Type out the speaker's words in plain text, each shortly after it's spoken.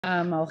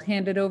I'll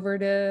hand it over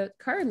to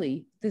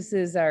Carley. This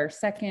is our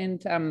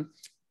second, well,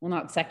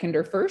 not second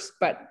or first,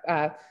 but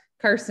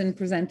Carson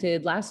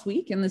presented last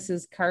week, and this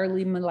is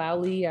Carley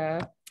Mullally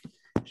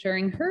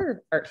sharing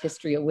her art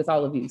history with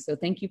all of you. So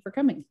thank you for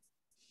coming.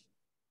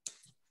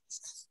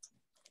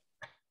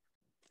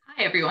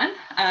 Hi, everyone.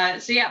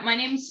 So yeah, my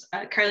name's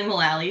Carley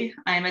Mullally.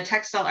 I'm a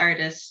textile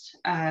artist.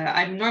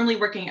 I'm normally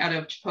working out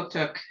of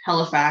Chipuktuk,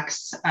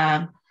 Halifax.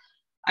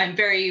 I'm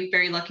very,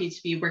 very lucky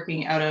to be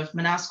working out of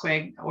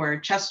Manasquag or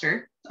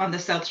Chester on the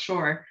South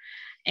Shore.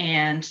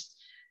 And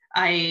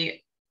I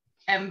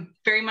am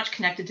very much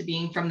connected to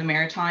being from the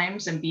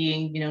Maritimes and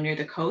being, near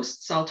the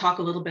coast. So I'll talk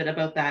a little bit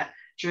about that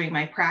during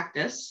my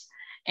practice.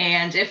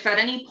 And if at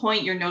any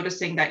point you're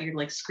noticing that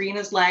your screen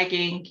is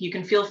lagging, you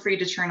can feel free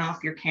to turn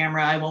off your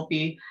camera. I won't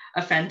be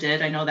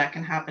offended. I know that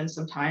can happen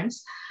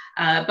sometimes.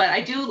 But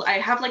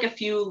I have a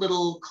few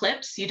little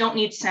clips. You don't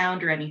need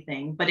sound or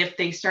anything, but if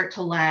they start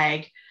to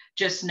lag,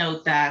 just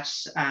note that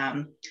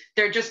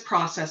they're just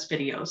process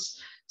videos.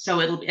 So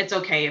it's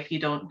okay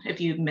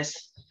if you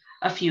miss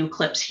a few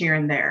clips here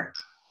and there.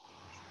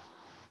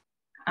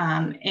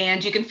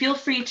 And you can feel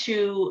free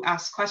to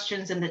ask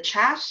questions in the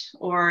chat,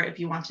 or if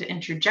you want to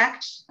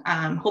interject.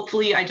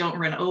 Hopefully I don't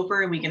run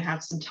over and we can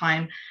have some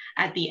time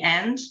at the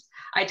end.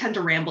 I tend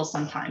to ramble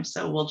sometimes,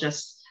 so we'll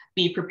just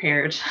be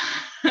prepared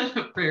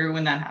for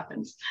when that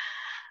happens.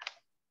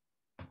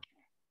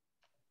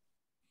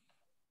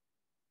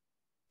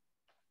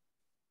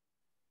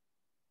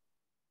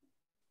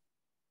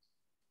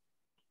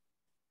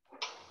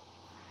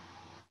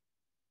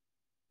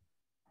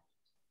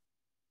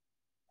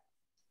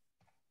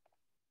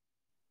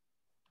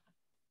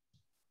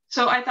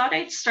 So I thought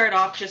I'd start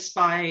off just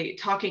by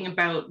talking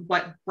about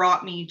what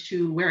brought me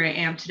to where I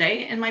am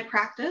today in my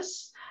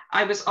practice.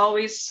 I was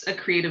always a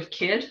creative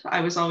kid.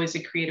 I was always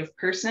a creative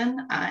person.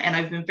 And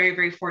I've been very,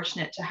 very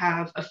fortunate to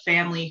have a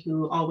family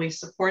who always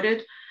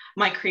supported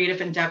my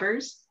creative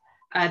endeavors.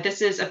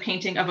 This is a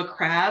painting of a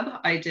crab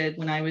I did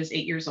when I was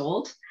 8 years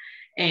old.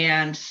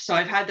 And so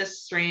I've had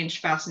this strange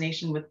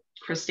fascination with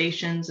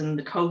crustaceans and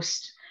the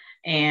coast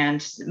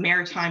and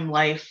maritime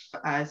life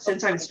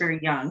since I was very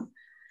young.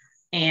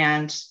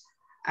 And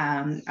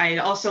I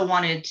also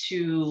wanted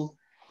to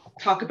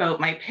talk about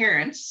my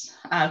parents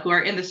who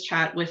are in this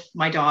chat with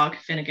my dog,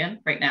 Finnegan,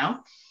 right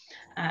now.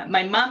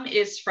 My mom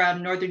is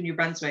from Northern New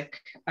Brunswick,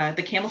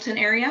 the Campbellton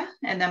area.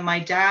 And then my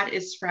dad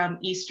is from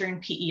Eastern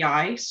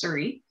PEI,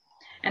 Surrey.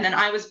 And then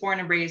I was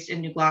born and raised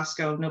in New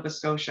Glasgow, Nova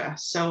Scotia.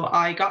 So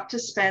I got to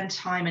spend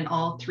time in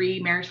all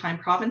three maritime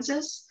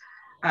provinces,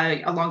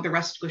 along the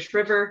Restigouche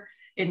River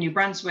in New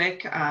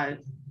Brunswick,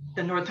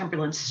 the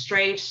Northumberland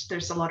Strait.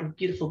 There's a lot of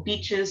beautiful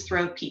beaches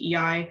throughout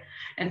PEI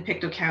and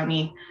Pictou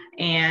County.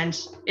 And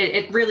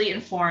it really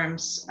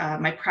informs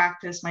my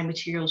practice, my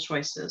material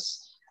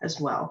choices as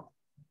well.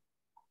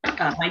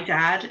 My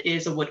dad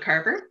is a wood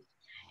carver,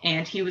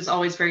 and he was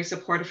always very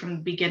supportive from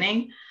the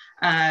beginning.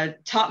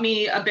 Taught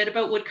me a bit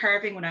about wood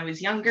carving when I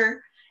was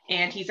younger.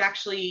 And he's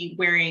actually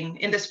wearing,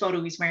 in this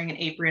photo, he's wearing an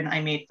apron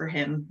I made for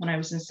him when I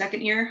was in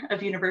second year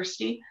of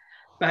university.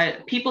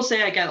 But people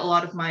say I get a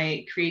lot of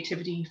my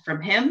creativity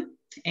from him,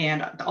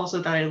 and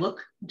also that I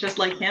look just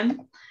like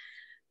him.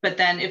 But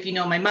then if you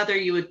know my mother,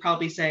 you would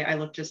probably say I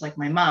look just like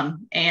my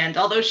mom. And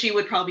although she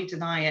would probably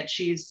deny it,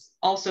 she's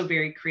also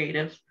very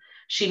creative.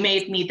 She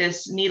made me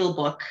this needle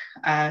book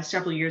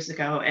several years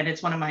ago, and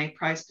it's one of my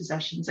prized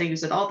possessions. I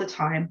use it all the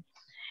time.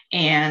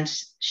 And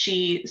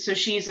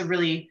she's a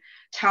really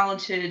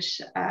talented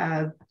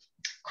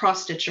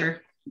cross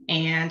stitcher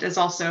and has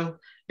also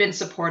been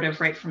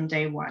supportive right from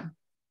day one.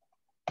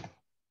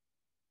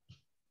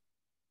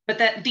 But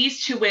that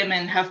these two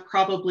women have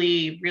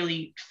probably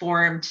really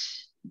formed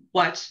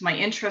what my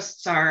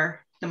interests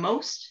are the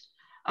most.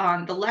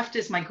 On the left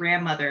is my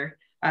grandmother,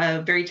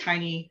 a very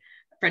tiny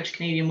French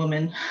Canadian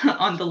woman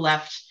on the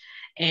left.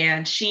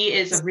 And she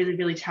is a really,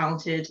 really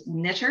talented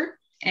knitter.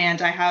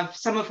 And I have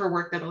some of her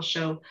work that I'll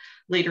show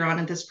later on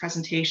in this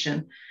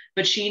presentation.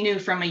 But she knew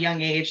from a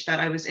young age that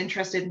I was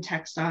interested in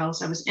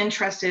textiles. I was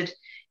interested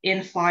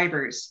in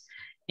fibers.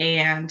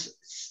 And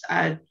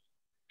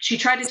she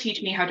tried to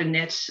teach me how to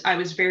knit. I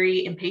was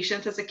very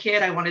impatient as a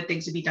kid. I wanted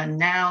things to be done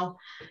now.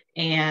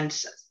 And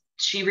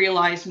she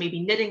realized maybe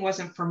knitting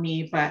wasn't for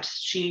me, but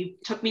she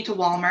took me to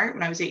Walmart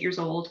when I was 8 years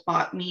old,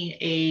 bought me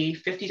a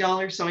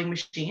 $50 sewing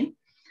machine,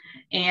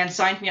 and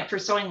signed me up for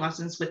sewing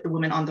lessons with the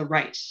woman on the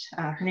right.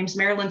 Her name's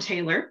Marilyn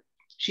Taylor.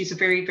 She's a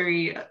very,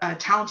 very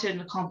talented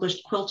and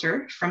accomplished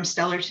quilter from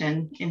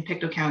Stellarton in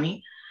Pictou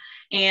County.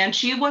 And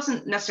she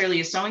wasn't necessarily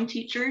a sewing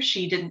teacher.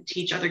 She didn't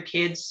teach other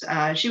kids.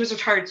 She was a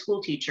retired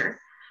school teacher.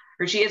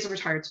 Or she is a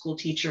retired school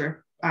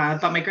teacher,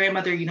 but my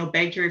grandmother,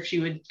 begged her if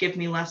she would give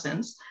me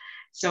lessons.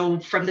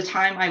 So from the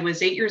time I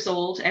was 8 years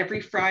old,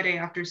 every Friday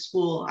after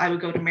school, I would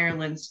go to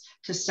Maryland's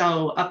to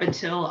sew up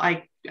until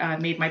I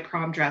made my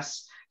prom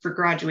dress for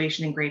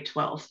graduation in grade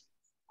 12.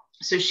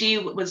 So she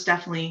was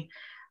definitely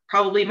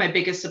probably my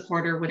biggest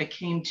supporter when it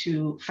came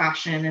to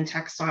fashion and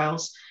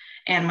textiles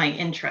and my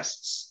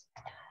interests.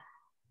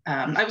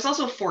 I was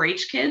also a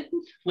 4-H kid,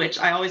 which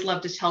I always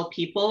love to tell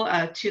people,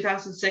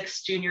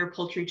 2006 junior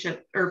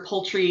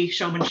poultry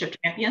showmanship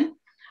champion.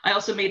 I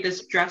also made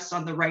this dress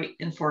on the right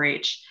in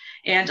 4-H.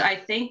 And I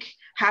think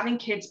having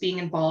kids being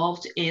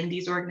involved in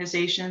these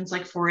organizations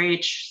like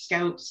 4-H,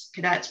 Scouts,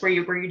 Cadets, where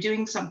you're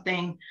doing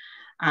something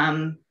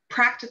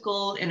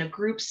practical in a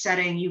group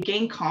setting, you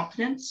gain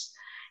confidence.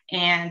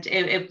 And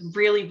it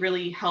really,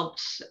 really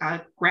helped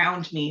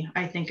ground me,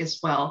 I think, as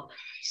well.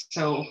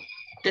 So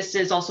this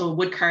is also a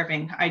wood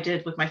carving I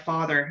did with my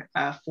father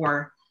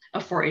for a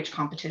 4-H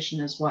competition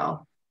as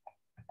well.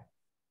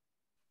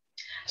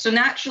 So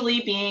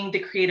naturally, being the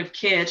creative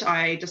kid,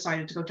 I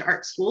decided to go to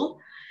art school,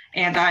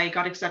 and I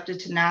got accepted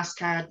to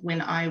NASCAD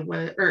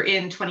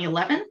in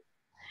 2011,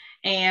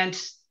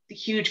 and a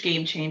huge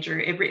game changer.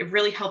 It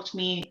really helped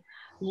me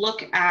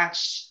look at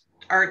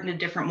art in a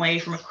different way,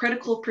 from a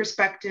critical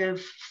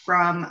perspective,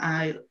 from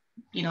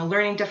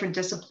learning different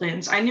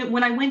disciplines. I knew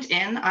when I went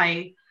in,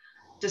 I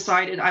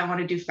decided I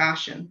want to do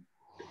fashion,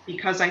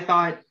 because I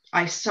thought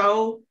I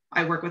sew,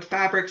 I work with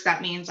fabrics,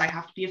 that means I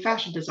have to be a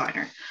fashion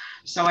designer.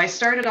 So I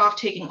started off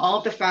taking all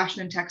of the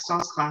fashion and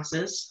textiles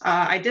classes.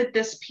 I did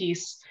this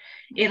piece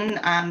in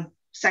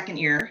second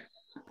year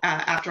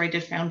after I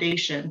did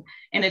foundation,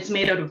 and it's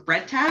made out of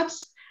bread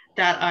tabs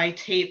that I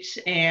taped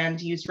and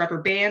used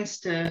rubber bands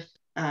to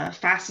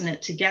fasten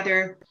it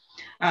together.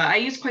 I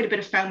use quite a bit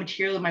of found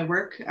material in my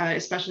work,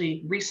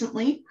 especially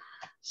recently.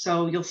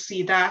 So you'll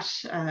see that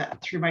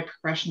through my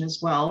progression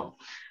as well.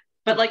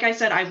 But like I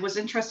said, I was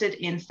interested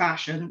in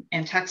fashion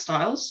and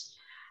textiles.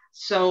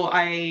 So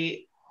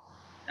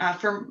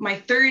for my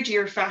third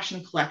year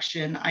fashion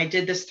collection, I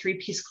did this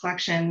 3-piece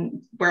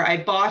collection where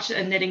I bought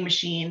a knitting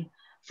machine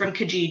from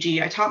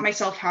Kijiji. I taught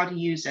myself how to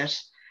use it,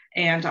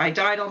 and I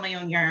dyed all my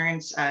own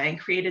yarns and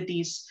created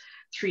these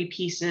 3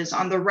 pieces.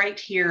 On the right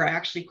here, I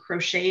actually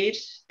crocheted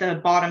the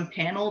bottom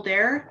panel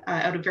there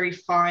out of very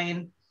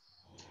fine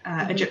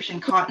Egyptian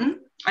cotton.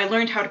 I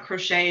learned how to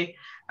crochet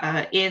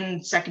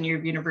in second year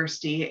of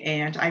university,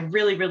 and I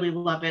really, really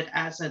love it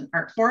as an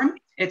art form.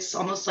 It's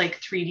almost like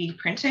 3D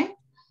printing.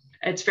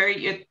 It's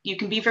you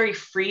can be very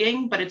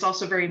freeing, but it's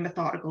also very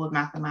methodical and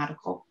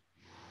mathematical.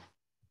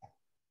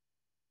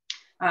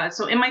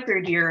 So in my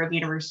third year of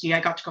university, I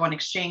got to go on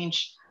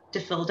exchange to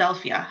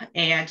Philadelphia.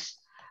 And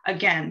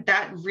again,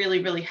 that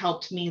really, really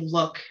helped me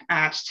look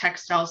at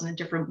textiles in a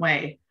different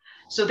way.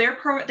 So they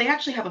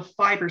actually have a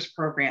fibers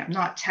program,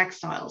 not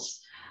textiles.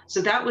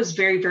 So that was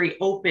very, very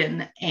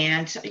open.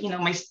 And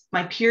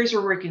my peers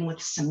were working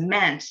with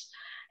cement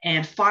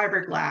and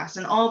fiberglass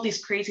and all of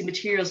these crazy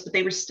materials, but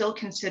they were still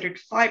considered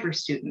fiber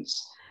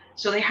students.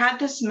 So they had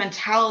this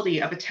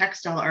mentality of a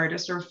textile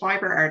artist or a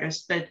fiber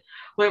artist, but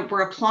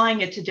we're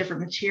applying it to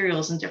different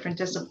materials and different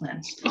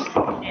disciplines.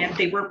 And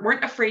they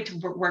weren't afraid to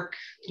work,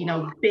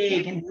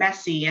 big and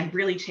messy and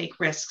really take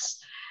risks.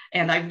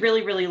 And I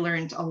really, really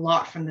learned a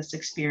lot from this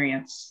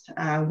experience.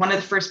 One of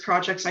the first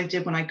projects I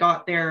did when I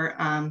got there,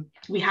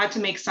 we had to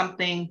make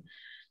something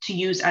to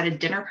use at a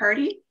dinner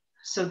party.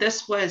 So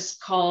this is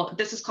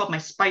called my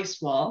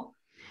spice wall,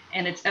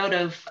 and it's out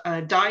of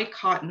dyed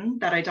cotton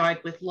that I dyed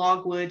with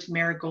logwood,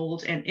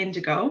 marigold, and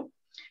indigo.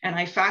 And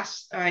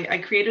I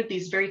created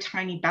these very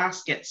tiny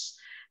baskets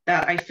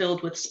that I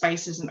filled with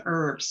spices and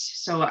herbs.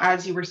 So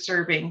as you were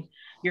serving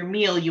your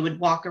meal, you would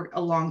walk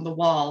along the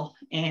wall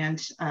and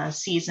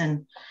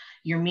season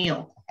your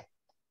meal.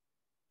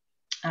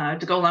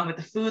 To go along with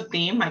the food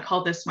theme, I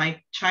call this my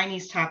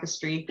Chinese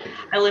tapestry.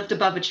 I lived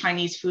above a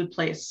Chinese food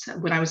place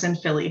when I was in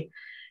Philly.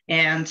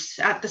 And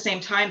at the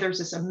same time, there was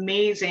this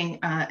amazing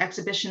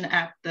exhibition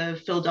at the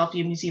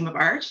Philadelphia Museum of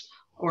Art,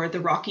 or the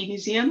Rocky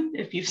Museum,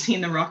 if you've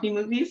seen the Rocky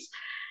movies.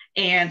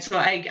 And so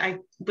I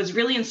was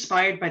really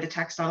inspired by the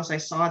textiles I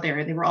saw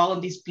there. They were all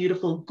in these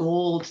beautiful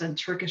golds and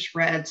Turkish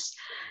reds.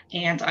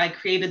 And I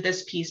created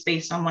this piece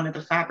based on one of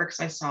the fabrics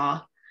I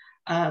saw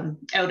out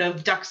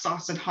of duck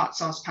sauce and hot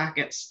sauce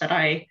packets that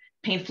I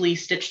painfully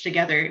stitched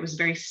together. It was a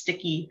very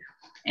sticky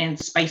and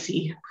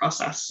spicy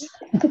process.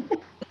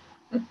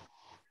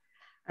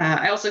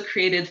 I also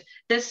created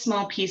this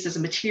small piece as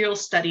a material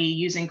study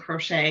using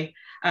crochet.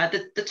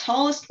 The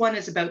tallest one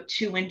is about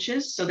 2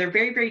 inches, so they're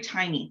very, very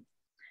tiny.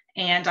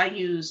 And I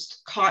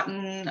used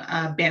cotton,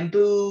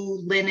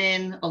 bamboo,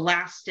 linen,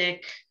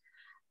 elastic.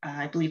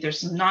 I believe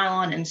there's some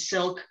nylon and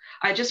silk.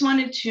 I just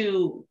wanted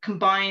to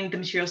combine the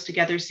materials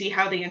together, see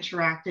how they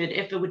interacted,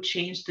 if it would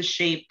change the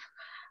shape.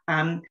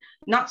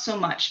 Not so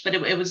much, but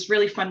it was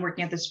really fun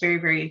working at this very,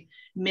 very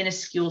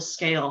minuscule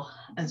scale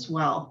as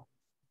well.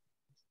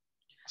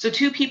 So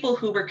 2 people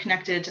who were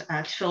connected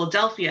to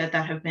Philadelphia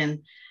that have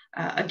been,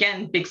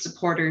 again, big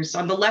supporters.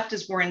 On the left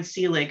is Warren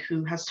Seelig,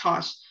 who has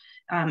taught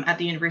at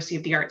the University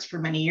of the Arts for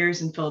many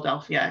years in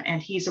Philadelphia.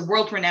 And he's a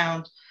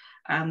world-renowned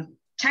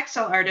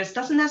textile artist,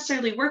 doesn't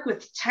necessarily work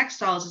with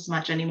textiles as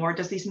much anymore,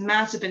 does these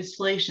massive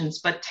installations,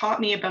 but taught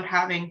me about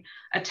having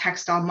a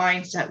textile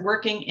mindset,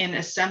 working in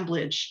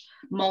assemblage,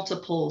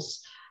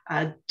 multiples,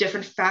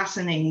 different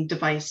fastening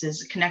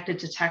devices connected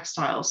to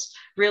textiles,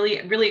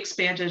 really, really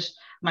expanded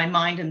my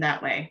mind in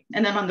that way.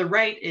 And then on the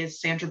right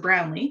is Sandra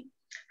Brownlee,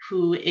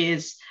 who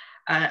is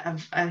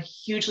a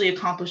hugely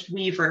accomplished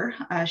weaver.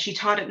 She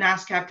taught at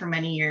NASCAD for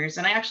many years,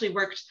 and I actually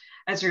worked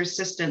as her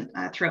assistant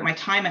throughout my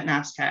time at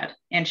NASCAD,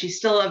 and she's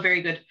still a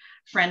very good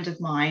friend of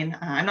mine.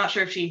 I'm not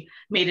sure if she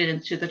made it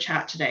into the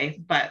chat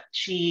today, but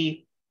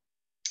she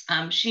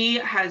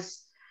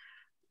has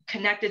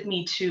connected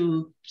me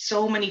to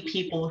so many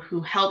people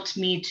who helped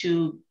me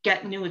to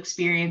get new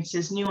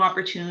experiences, new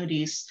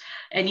opportunities.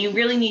 And you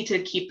really need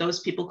to keep those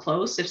people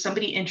close. If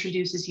somebody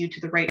introduces you to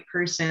the right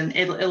person,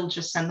 it'll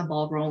just send the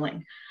ball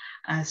rolling.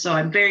 So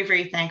I'm very,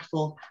 very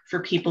thankful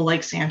for people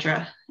like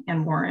Sandra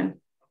and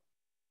Warren.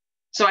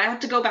 So I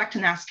had to go back to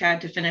NASCAD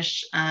to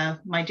finish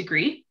my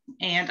degree.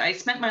 And I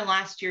spent my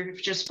last year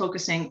just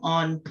focusing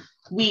on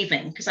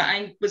weaving because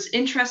I was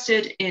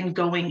interested in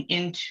going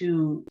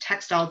into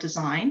textile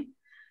design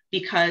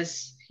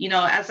because, you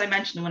know, as I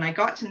mentioned, when I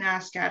got to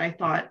NASCAD, I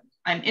thought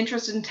I'm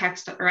interested in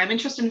textile, or I'm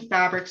interested in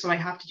fabric, so I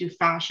have to do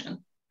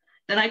fashion.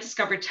 Then I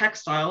discovered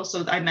textile,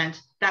 so that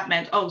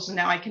meant, oh, so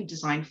now I can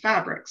design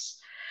fabrics,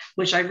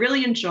 which I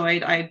really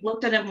enjoyed. I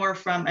looked at it more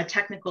from a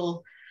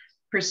technical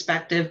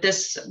perspective.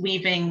 This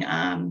weaving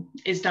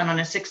is done on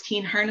a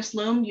 16 harness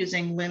loom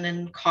using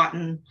linen,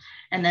 cotton,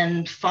 and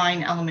then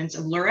fine elements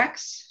of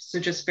lurex. So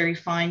just very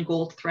fine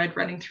gold thread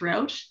running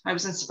throughout. I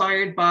was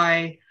inspired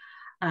by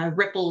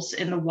ripples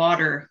in the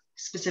water,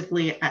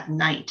 specifically at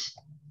night.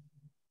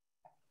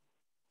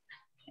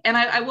 And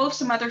I wove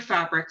some other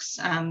fabrics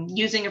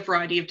using a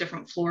variety of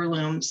different floor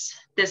looms.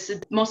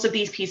 Most of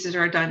these pieces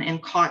are done in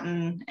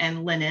cotton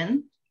and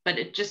linen,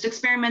 but just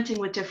experimenting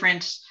with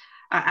different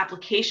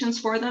applications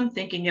for them,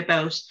 thinking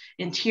about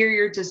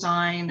interior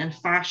design and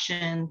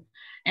fashion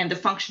and the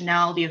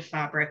functionality of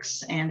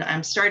fabrics. And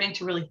I'm starting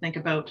to really think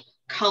about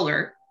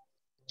color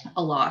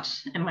a lot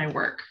in my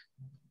work.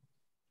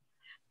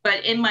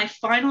 But in my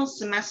final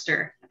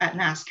semester at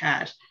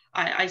NASCAD,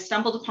 I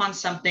stumbled upon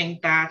something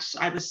that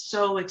I was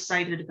so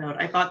excited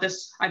about. I thought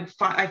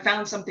I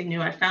found something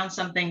new. I found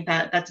something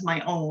that's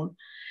my own.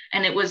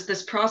 And it was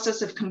this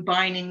process of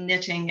combining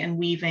knitting and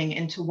weaving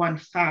into one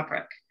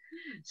fabric.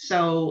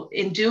 So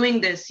in doing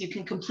this, you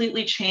can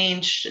completely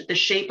change the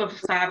shape of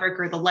a fabric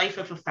or the life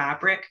of a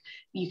fabric.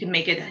 You can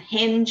make it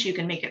hinge, you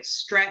can make it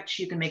stretch,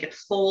 you can make it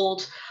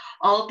fold,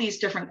 all of these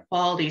different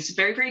qualities.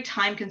 Very, very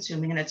time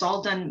consuming, and it's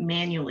all done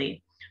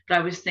manually. But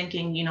I was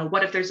thinking, you know,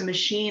 what if there's a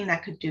machine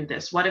that could do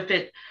this? What if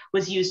it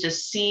was used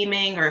as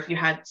seaming, or if you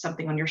had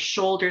something on your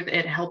shoulder that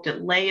it helped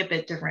it lay a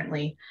bit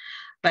differently?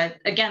 But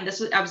again,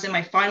 I was in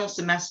my final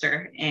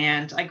semester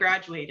and I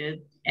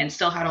graduated and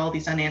still had all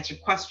these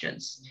unanswered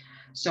questions.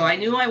 So I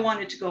knew I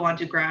wanted to go on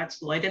to grad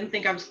school. I didn't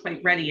think I was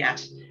quite ready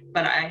yet,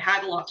 but I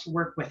had a lot to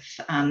work with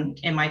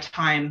in my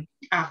time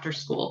after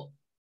school.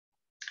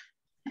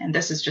 And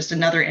this is just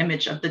another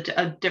image of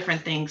the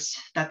different things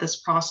that this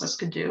process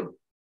could do.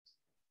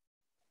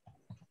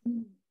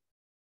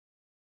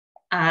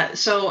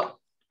 So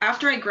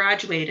after I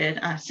graduated,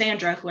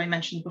 Sandra, who I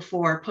mentioned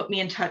before, put me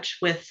in touch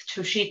with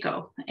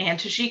Toshiko. And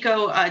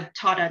Toshiko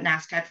taught at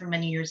NASCAD for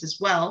many years as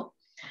well.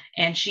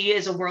 And she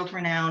is a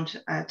world-renowned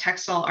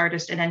textile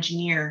artist and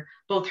engineer.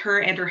 Both her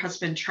and her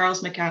husband,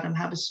 Charles McAdam,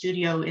 have a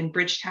studio in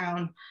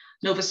Bridgetown,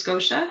 Nova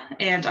Scotia.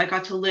 And I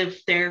got to live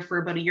there for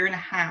about 1.5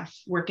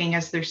 years working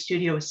as their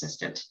studio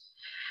assistant.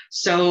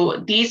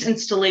 So these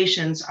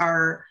installations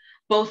are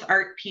both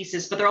art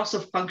pieces, but they're also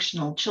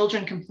functional.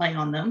 Children can play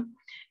on them.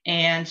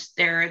 And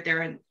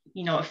they're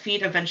you know, a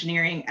feat of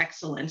engineering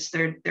excellence.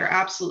 They're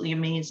absolutely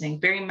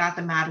amazing, very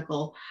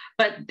mathematical,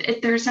 but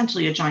they're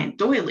essentially a giant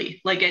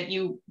doily. Like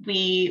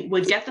we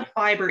would get the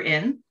fiber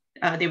in,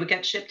 they would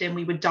get shipped in,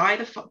 we would dye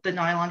the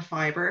nylon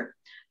fiber,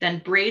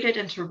 then braid it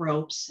into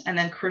ropes, and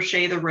then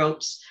crochet the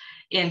ropes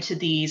into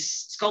these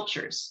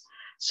sculptures.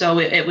 So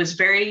it was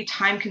very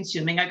time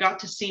consuming. I got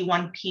to see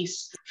one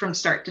piece from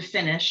start to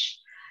finish.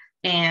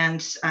 And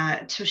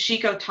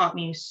Toshiko taught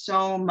me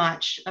so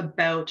much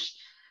about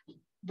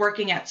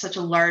working at such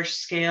a large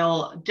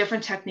scale,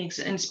 different techniques,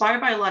 inspired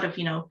by a lot of,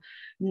 you know,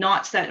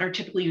 knots that are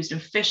typically used in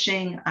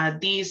fishing.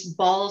 These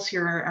balls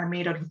here are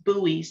made out of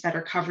buoys that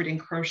are covered in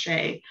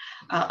crochet.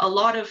 A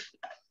lot of,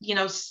 you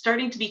know,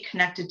 starting to be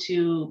connected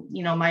to,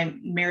 you know, my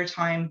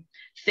maritime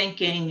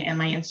thinking and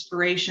my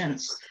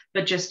inspirations,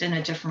 but just in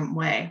a different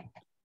way.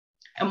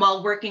 And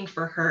while working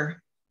for her,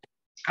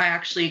 I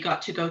actually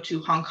got to go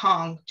to Hong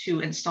Kong to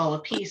install a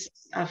piece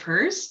of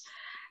hers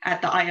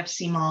at the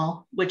IFC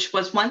Mall, which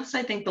was once,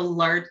 I think,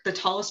 the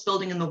tallest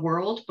building in the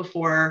world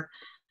before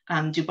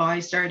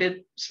Dubai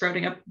started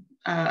sprouting up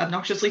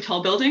obnoxiously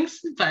tall buildings.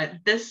 But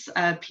this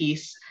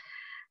piece,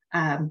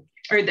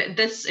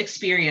 this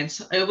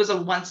experience, it was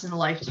a once in a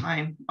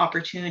lifetime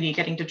opportunity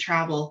getting to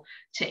travel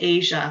to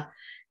Asia.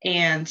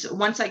 And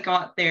once I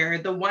got there,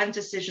 the one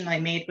decision I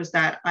made was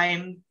that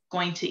I'm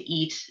going to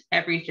eat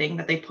everything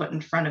that they put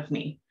in front of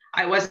me.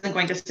 I wasn't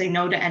going to say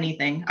no to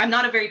anything. I'm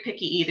not a very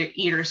picky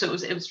eater, so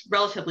it was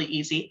relatively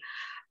easy.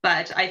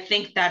 But I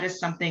think that is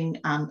something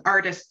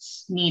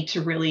artists need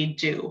to really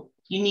do.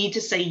 You need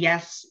to say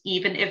yes,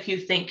 even if you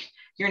think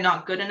you're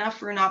not good enough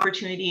for an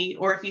opportunity,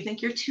 or if you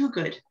think you're too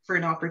good for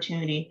an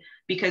opportunity,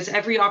 because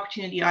every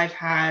opportunity I've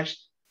had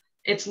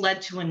it's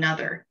led to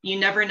another. You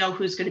never know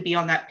who's going to be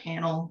on that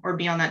panel or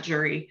be on that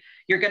jury.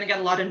 You're going to get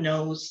a lot of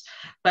no's,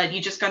 but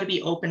you just got to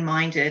be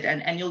open-minded,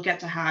 and you'll get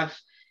to have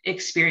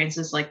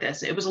experiences like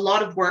this. It was a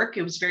lot of work.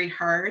 It was very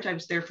hard. I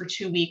was there for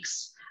 2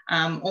 weeks,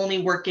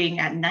 only working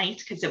at night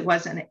because it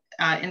wasn't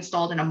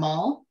installed in a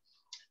mall.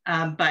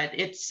 But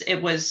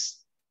it was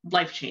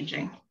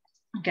life-changing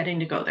getting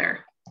to go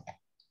there.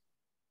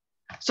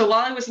 So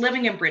while I was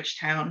living in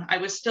Bridgetown, I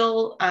was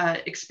still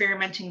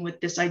experimenting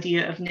with this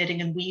idea of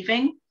knitting and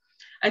weaving.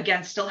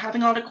 Again, still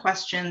having a lot of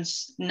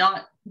questions,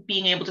 not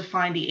being able to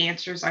find the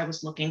answers I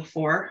was looking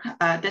for.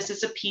 This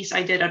is a piece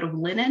I did out of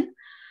linen.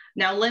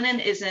 Now, linen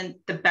isn't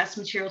the best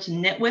material to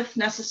knit with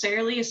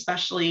necessarily,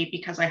 especially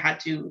because I had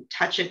to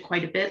touch it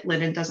quite a bit.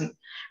 Linen doesn't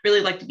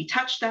really like to be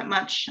touched that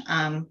much.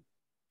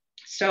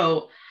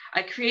 So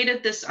I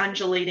created this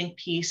undulating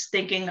piece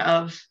thinking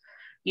of,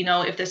 you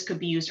know, if this could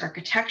be used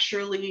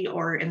architecturally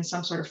or in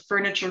some sort of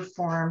furniture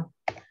form.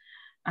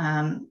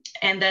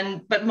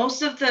 But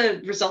most of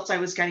the results I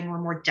was getting were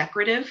more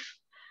decorative.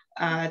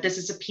 This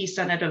is a piece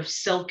done out of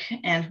silk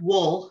and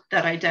wool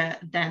that I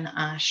then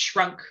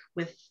shrunk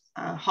with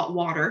hot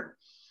water.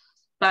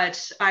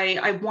 But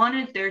I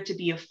wanted there to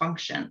be a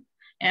function,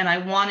 and I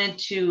wanted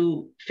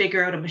to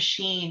figure out a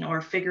machine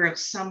or figure out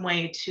some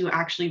way to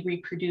actually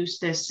reproduce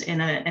this in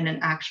an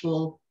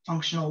actual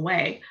functional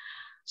way.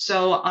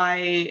 So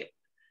I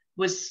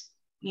was,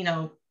 you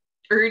know,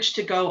 urged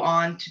to go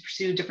on to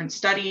pursue different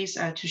studies.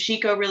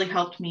 Toshiko really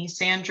helped me,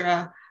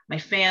 Sandra, my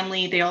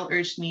family, they all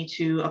urged me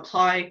to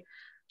apply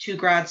to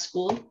grad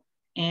school,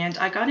 and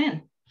I got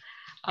in.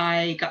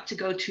 I got to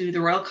go to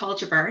the Royal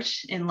College of Art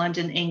in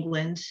London,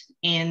 England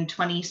in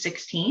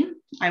 2016.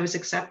 I was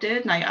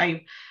accepted, and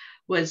I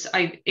was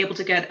able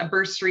to get a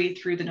bursary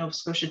through the Nova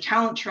Scotia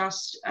Talent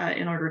Trust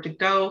in order to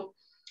go,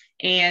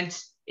 and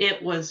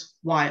it was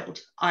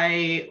wild.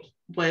 I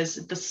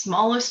was the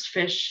smallest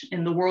fish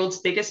in the world's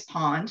biggest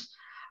pond.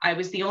 I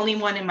was the only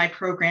one in my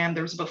program.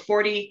 There was about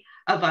 40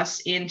 of us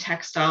in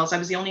textiles. I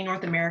was the only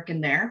North American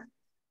there.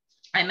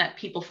 I met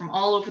people from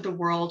all over the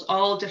world,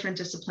 all different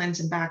disciplines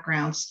and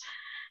backgrounds.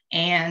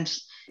 And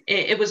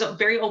it was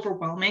very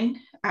overwhelming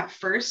at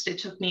first. It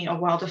took me a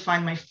while to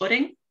find my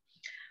footing.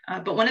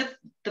 But one of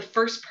the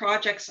first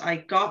projects I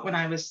got when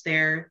I was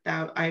there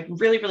that I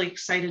really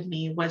excited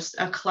me was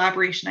a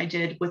collaboration I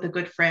did with a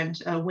good friend,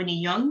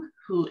 Winnie Young,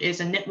 who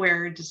is a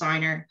knitwear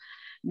designer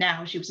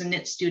now. She was a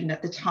knit student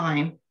at the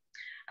time.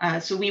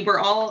 So we were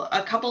all,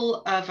 a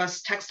couple of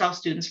us textile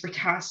students were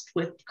tasked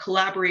with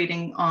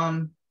collaborating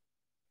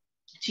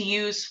to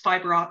use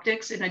fiber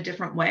optics in a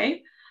different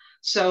way.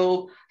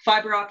 So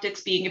fiber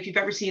optics being, if you've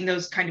ever seen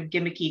those kind of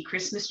gimmicky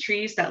Christmas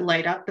trees that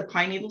light up, the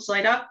pine needles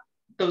light up,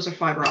 those are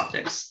fiber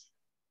optics.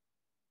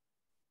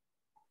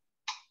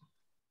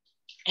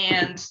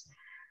 And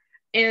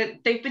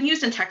they've been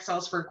used in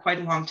textiles for quite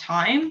a long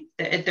time.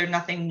 They're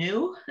nothing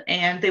new.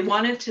 And they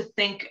wanted to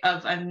think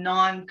of a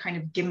non kind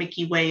of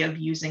gimmicky way of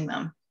using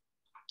them.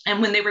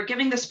 And when they were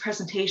giving this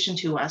presentation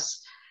to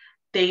us,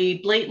 they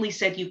blatantly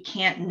said, you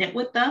can't knit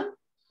with them.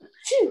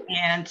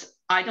 And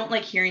I don't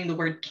like hearing the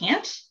word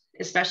can't,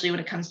 especially when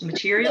it comes to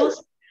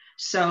materials.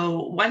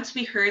 So once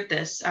we heard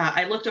this,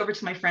 I looked over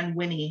to my friend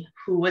Winnie,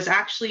 who was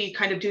actually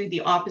kind of doing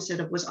the opposite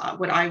of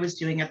what I was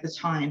doing at the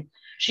time.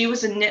 She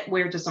was a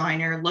knitwear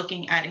designer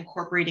looking at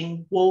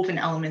incorporating woven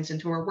elements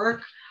into her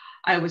work.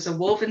 I was a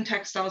woven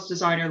textiles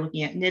designer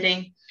looking at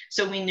knitting.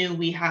 So we knew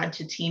we had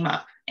to team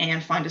up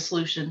and find a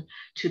solution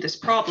to this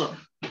problem.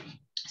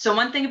 So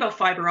one thing about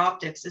fiber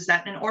optics is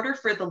that in order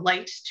for the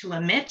light to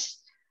emit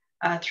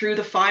through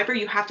the fiber,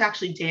 you have to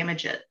actually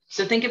damage it.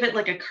 So think of it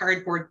like a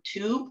cardboard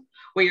tube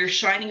where you're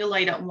shining a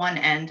light at one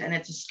end and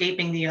it's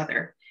escaping the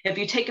other. If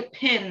you take a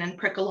pin and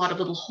prick a lot of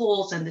little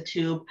holes in the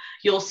tube,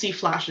 you'll see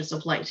flashes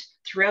of light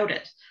throughout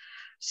it.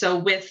 So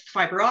with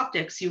fiber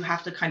optics, you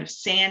have to kind of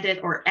sand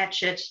it or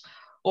etch it,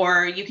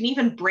 or you can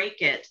even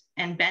break it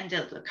and bend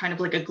it kind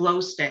of like a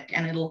glow stick,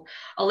 and it'll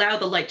allow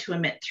the light to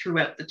emit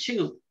throughout the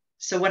tube.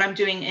 So what I'm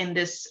doing in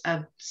this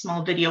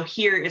small video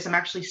here is I'm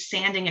actually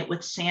sanding it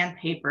with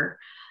sandpaper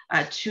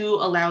to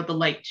allow the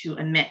light to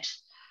emit.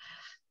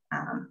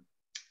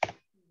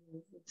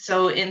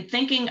 So in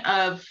thinking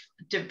of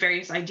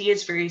various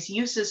ideas, various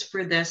uses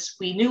for this,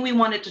 we knew we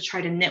wanted to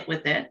try to knit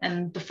with it.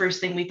 And the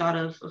first thing we thought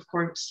of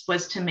course,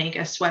 was to make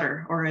a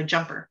sweater or a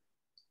jumper.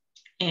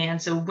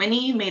 And so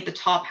Winnie made the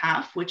top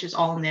half, which is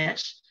all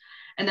knit.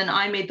 And then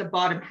I made the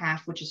bottom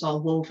half, which is all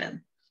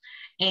woven.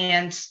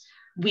 And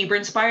we were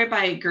inspired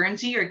by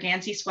Guernsey or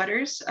Gansey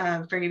sweaters,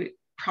 very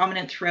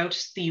prominent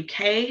throughout the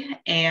UK.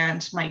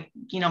 And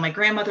my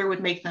grandmother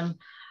would make them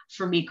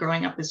for me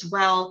growing up as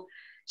well.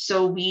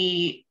 So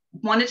we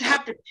wanted to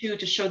have the two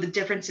to show the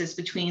differences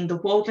between the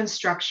woven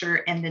structure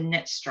and the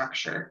knit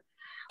structure,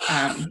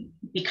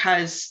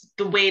 because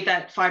the way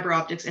that fiber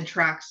optics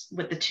interacts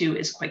with the two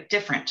is quite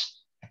different.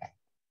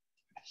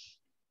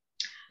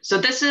 So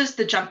this is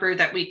the jumper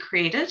that we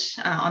created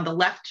on the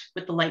left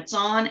with the lights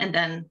on, and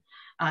then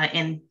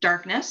in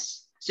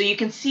darkness. So you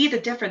can see the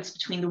difference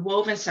between the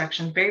woven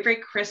section, very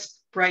crisp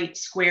bright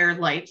square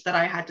lights that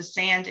I had to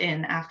sand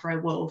in after I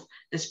wove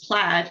this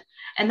plaid.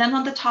 And then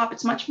on the top,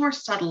 it's much more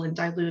subtle and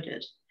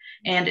diluted.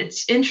 And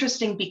it's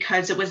interesting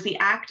because it was the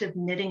act of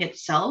knitting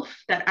itself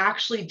that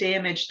actually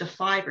damaged the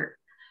fiber.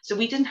 So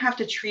we didn't have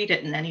to treat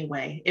it in any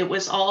way. It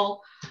was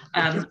all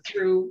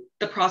through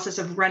the process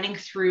of running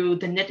through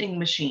the knitting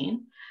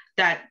machine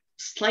that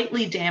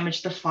slightly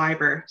damaged the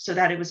fiber so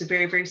that it was a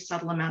very, very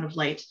subtle amount of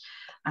light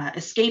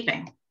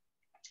escaping.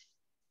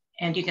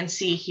 And you can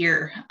see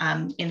here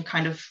in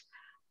kind of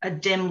a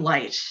dim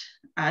light.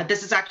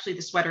 This is actually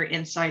the sweater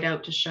inside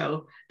out to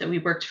show that we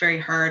worked very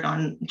hard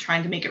on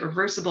trying to make it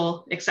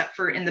reversible, except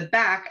for in the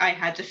back, I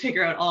had to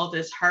figure out all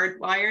this hard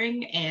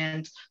wiring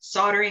and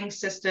soldering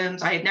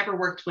systems. I had never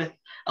worked with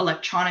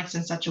electronics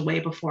in such a way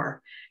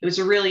before. It was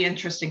a really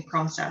interesting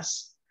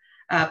process.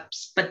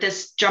 But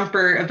this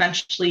jumper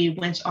eventually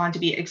went on to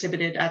be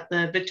exhibited at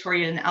the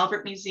Victoria and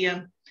Albert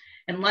Museum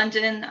in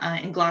London,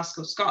 in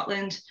Glasgow,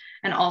 Scotland,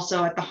 and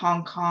also at the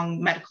Hong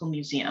Kong Medical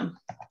Museum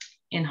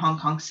in Hong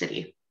Kong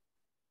City.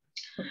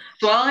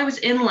 So while I was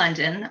in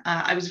London,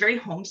 I was very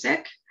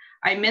homesick.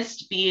 I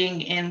missed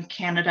being in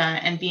Canada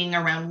and being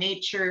around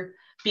nature,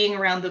 being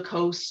around the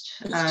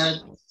coast,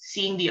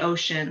 seeing the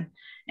ocean.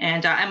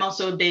 And I'm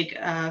also a big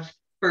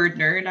bird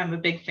nerd. I'm a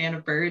big fan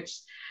of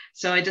birds.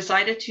 So I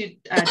decided to do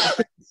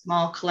a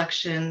small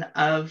collection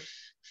of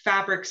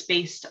fabrics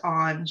based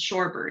on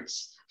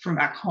shorebirds from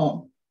back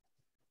home.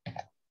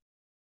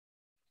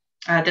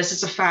 This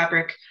is a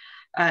fabric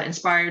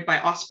inspired by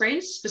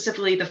ospreys,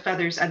 specifically the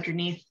feathers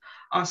underneath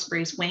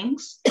ospreys'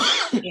 wings.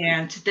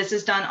 And this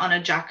is done on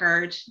a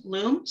jacquard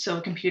loom, so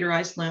a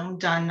computerized loom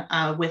done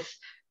with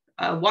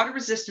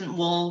water-resistant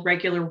wool,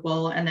 regular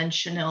wool, and then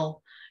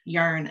chenille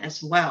yarn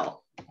as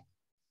well.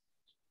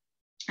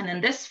 And then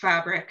this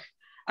fabric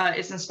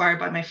is inspired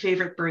by my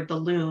favorite bird, the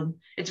loon.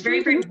 It's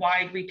very, very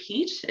wide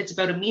repeat. It's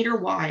about 1 meter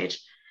wide.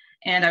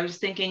 And I was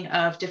thinking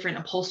of different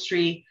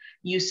upholstery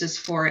uses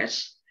for it.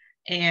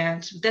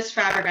 And this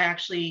fabric, I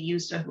actually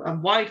used a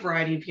wide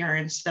variety of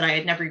yarns that I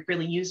had never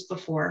really used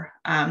before.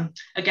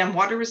 Again,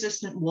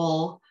 water-resistant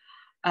wool,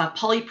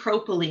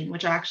 polypropylene,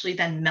 which I actually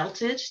then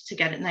melted to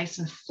get it nice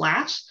and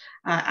flat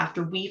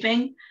after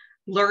weaving,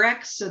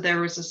 lurex, so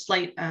there was a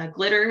slight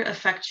glitter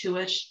effect to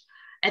it,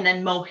 and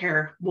then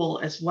mohair wool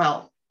as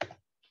well.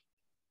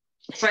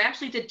 So I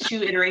actually did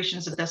 2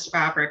 iterations of this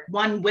fabric,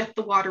 one with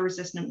the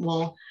water-resistant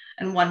wool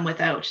and one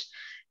without.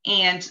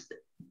 And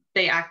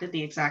they acted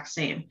the exact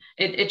same.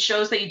 It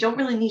shows that you don't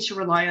really need to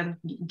rely on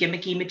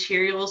gimmicky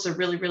materials or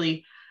really,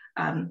 really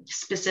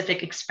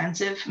specific,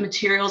 expensive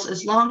materials,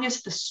 as long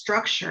as the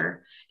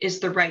structure is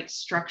the right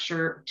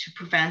structure to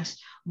prevent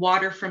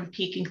water from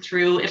peeking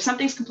through. If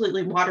something's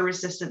completely water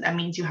resistant, that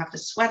means you have to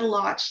sweat a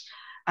lot.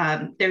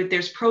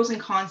 There's pros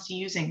and cons to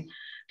using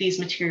these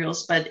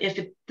materials, but if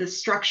the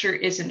structure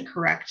isn't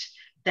correct,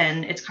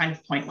 then it's kind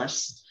of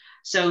pointless.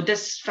 So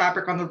this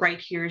fabric on the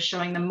right here is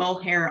showing the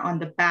mohair on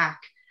the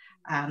back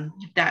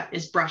that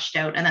is brushed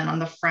out, and then on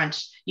the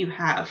front you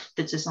have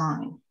the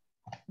design.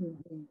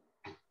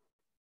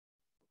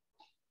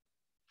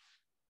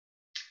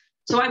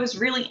 So I was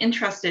really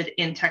interested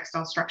in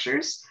textile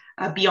structures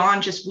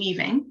beyond just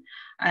weaving.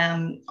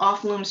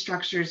 Off loom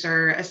structures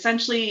are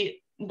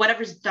essentially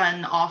whatever's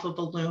done off of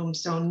a loom,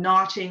 so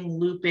knotting,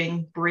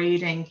 looping,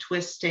 braiding,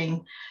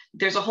 twisting.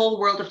 There's a whole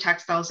world of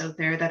textiles out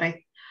there that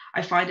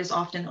I find is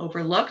often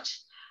overlooked.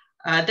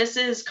 This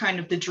is kind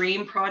of the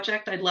dream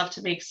project I'd love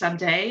to make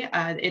someday.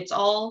 It's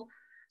all,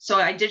 so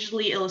I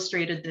digitally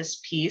illustrated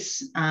this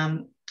piece,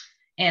 and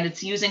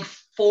it's using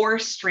 4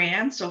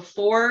 strands, so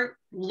 4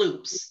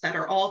 loops that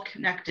are all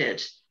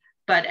connected,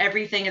 but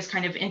everything is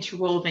kind of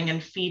interwoven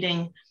and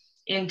feeding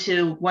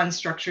into one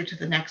structure to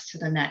the next to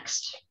the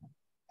next.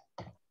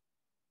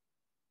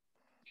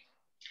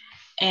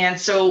 And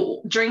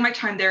so during my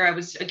time there, I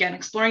was again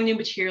exploring new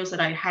materials that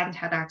I hadn't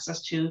had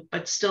access to,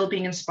 but still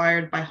being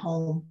inspired by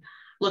home,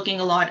 looking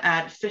a lot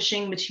at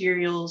fishing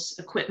materials,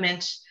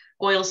 equipment,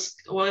 oil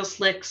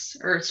skins,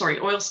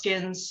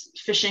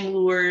 fishing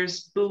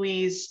lures,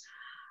 buoys,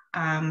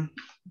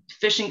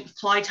 fishing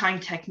fly tying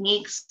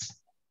techniques.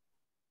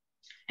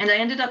 And I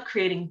ended up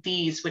creating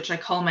these, which I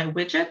call my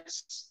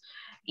widgets.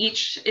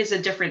 Each is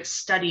a different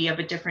study of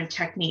a different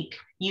technique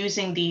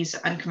using these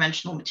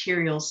unconventional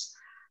materials.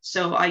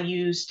 So I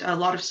used a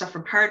lot of stuff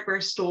from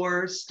hardware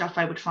stores, stuff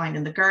I would find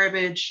in the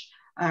garbage,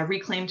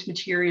 reclaimed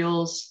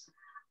materials,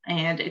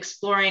 and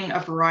exploring a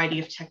variety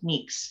of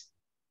techniques.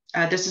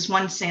 This is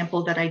one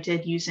sample that I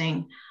did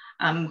using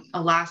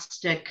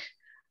elastic,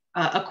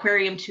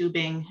 aquarium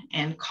tubing,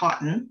 and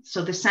cotton.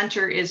 So the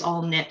center is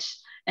all knit,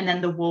 and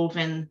then the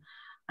woven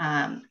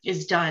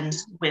is done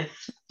with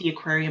the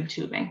aquarium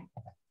tubing.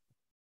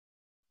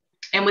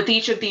 And with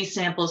each of these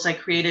samples, I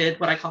created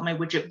what I call my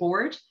widget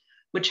board,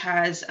 which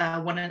has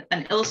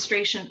an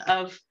illustration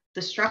of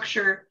the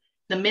structure,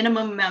 the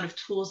minimum amount of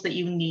tools that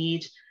you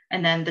need,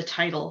 and then the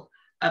title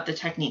of the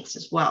techniques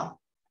as well.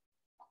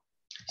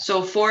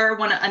 So for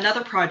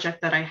another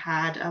project that I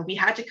had, we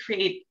had to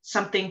create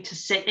something to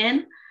sit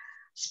in.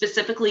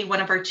 Specifically,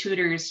 one of our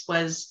tutors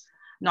was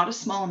not a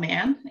small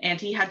man, and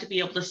he had to be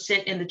able to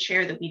sit in the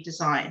chair that we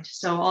designed.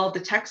 So all of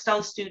the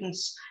textile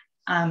students,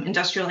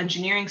 industrial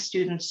engineering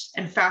students,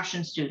 and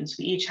fashion students,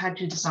 we each had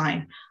to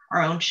design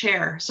our own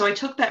chair. So I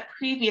took that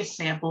previous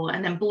sample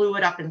and then blew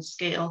it up in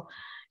scale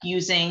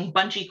using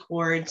bungee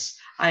cords.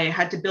 I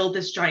had to build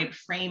this giant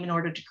frame in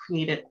order to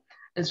create it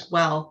as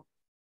well.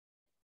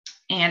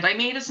 And I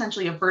made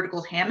essentially a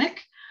vertical hammock.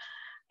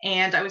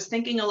 And I was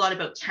thinking a lot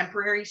about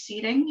temporary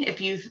seating.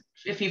 If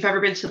you've ever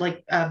been to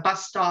like a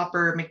bus stop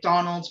or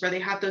McDonald's where they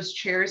have those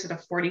chairs at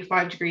a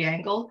 45-degree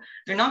angle,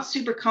 they're not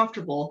super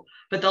comfortable,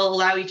 but they'll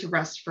allow you to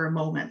rest for a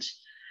moment.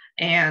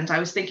 And I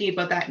was thinking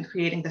about that and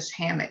creating this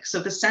hammock. So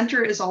the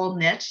center is all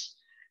knit.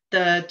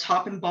 The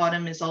top and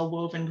bottom is all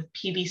woven with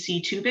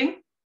PVC tubing.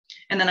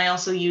 And then I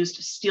also used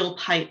steel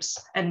pipes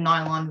and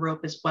nylon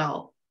rope as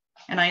well.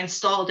 And I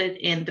installed it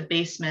in the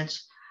basement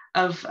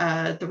of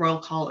the Royal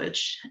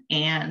College.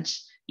 And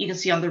you can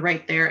see on the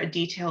right there a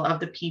detail of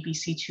the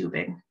PVC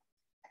tubing.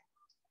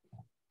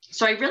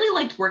 So I really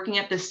liked working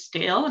at this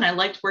scale, and I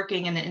liked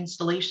working in the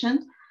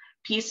installation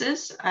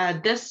pieces.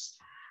 This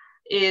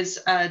is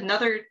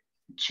another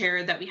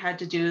chair that we had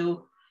to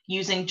do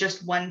using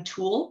just one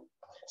tool.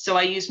 So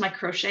I used my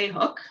crochet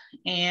hook,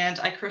 and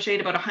I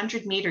crocheted about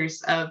 100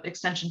 meters of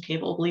extension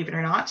cable, believe it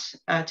or not,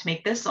 to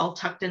make this all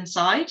tucked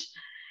inside.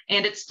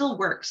 And it still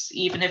works,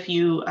 even if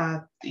you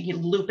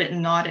loop it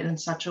and knot it in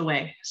such a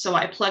way. So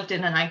I plugged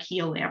in an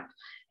IKEA lamp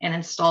and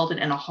installed it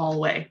in a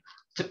hallway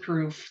to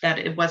prove that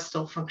it was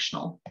still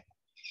functional.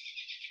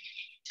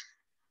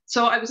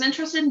 So I was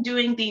interested in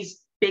doing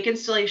these big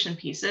installation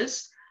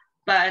pieces,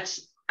 but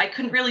I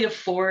couldn't really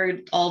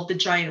afford all the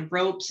giant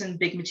ropes and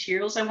big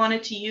materials I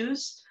wanted to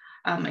use.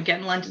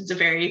 Again, London's a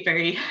very,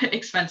 very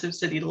expensive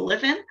city to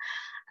live in.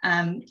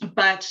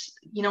 But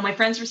my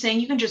friends were saying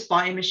you can just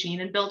buy a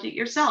machine and build it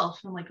yourself.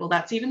 I'm like, well,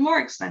 that's even more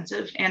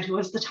expensive, and who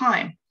has the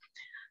time?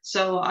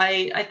 So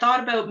I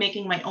thought about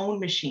making my own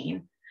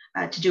machine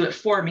to do it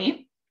for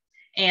me.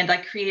 And I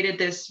created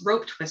this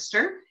rope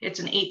twister. It's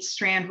an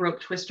 8-strand rope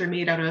twister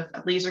made out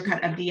of laser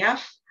cut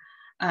MDF,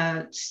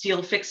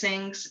 steel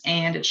fixings,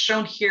 and it's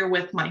shown here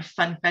with my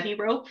funfetti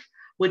rope,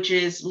 which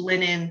is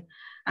linen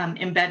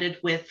embedded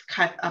with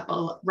cut up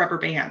rubber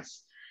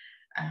bands.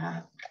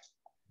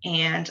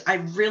 And I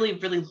really,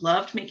 really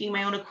loved making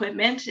my own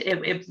equipment.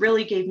 It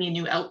really gave me a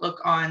new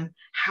outlook on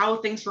how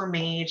things were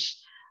made,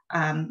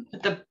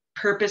 the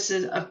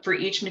purposes for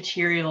each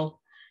material.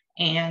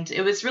 And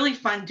it was really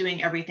fun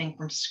doing everything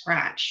from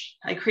scratch.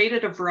 I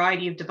created a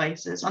variety of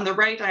devices. On the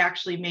right, I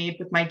actually made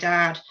with my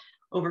dad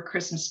over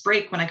Christmas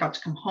break when I got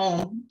to come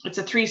home. It's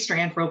a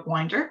 3-strand rope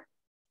winder.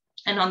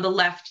 And on the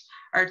left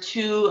are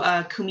 2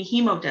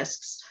 kumihimo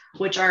discs,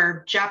 which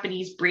are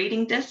Japanese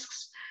braiding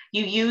discs.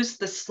 You use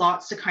the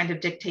slots to kind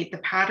of dictate the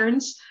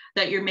patterns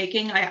that you're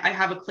making. I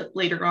have a clip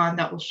later on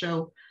that will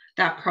show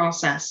that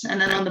process. And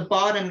then on the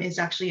bottom is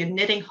actually a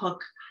knitting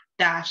hook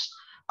that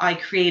I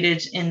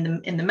created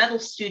in the metal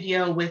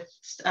studio with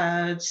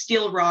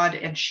steel rod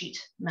and sheet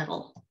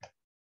metal.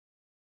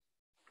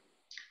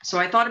 So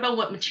I thought about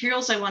what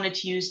materials I wanted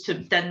to use to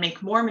then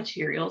make more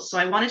materials. So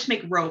I wanted to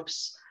make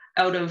ropes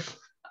out of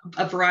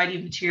a variety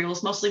of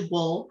materials, mostly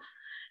wool,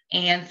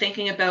 and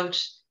thinking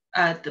about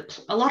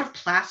a lot of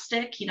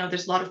plastic.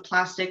 There's a lot of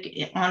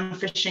plastic on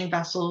fishing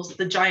vessels,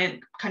 the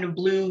giant kind of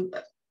blue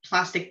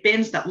plastic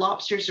bins that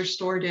lobsters are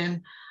stored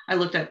in. I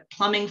looked at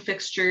plumbing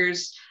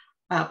fixtures,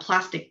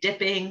 plastic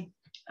dipping,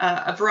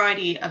 a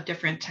variety of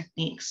different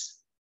techniques.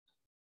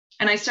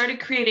 And I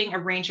started creating a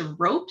range of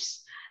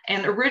ropes.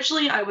 And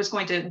originally I was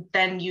going to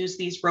then use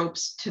these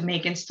ropes to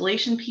make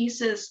installation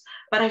pieces,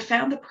 but I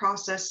found the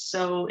process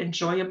so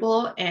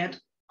enjoyable and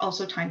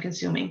also time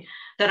consuming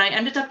that I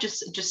ended up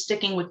just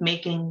sticking with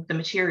making the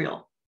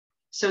material.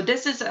 So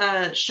this is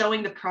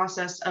showing the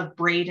process of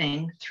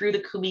braiding through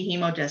the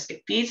kumihimo disc.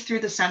 It feeds through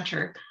the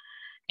center.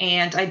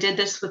 And I did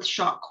this with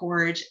shock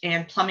cord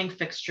and plumbing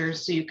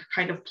fixtures, so you could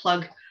kind of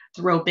plug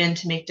the rope in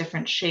to make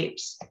different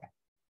shapes.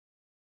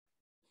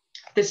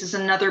 This is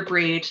another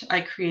braid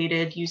I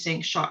created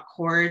using shock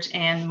cord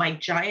and my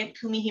giant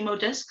kumihimo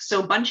disc.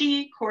 So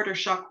bungee cord or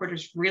shock cord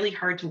is really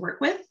hard to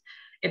work with.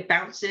 It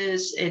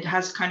bounces, it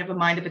has kind of a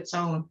mind of its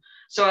own.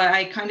 So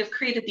I kind of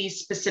created these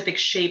specific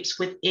shapes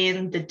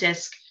within the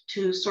disc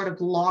to sort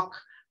of lock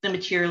the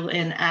material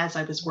in as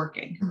I was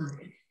working.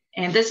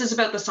 And this is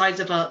about the size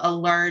of a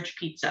large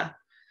pizza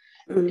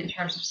in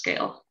terms of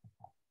scale.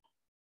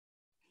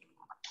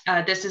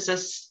 This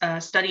is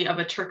a study of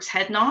a Turk's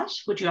head knot,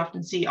 which you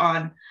often see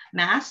on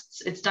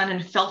masts. It's done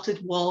in felted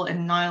wool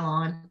and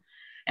nylon.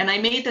 And I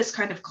made this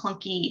kind of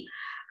clunky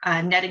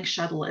netting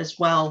shuttle as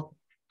well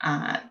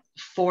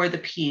for the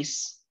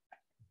piece.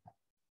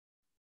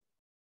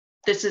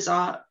 This is,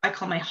 I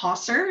call my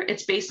hawser.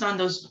 It's based on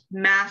those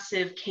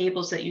massive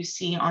cables that you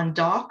see on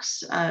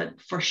docks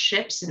for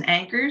ships and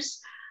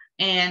anchors.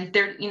 And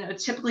they're,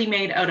 it's typically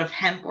made out of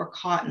hemp or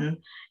cotton.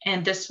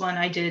 And this one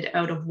I did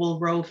out of wool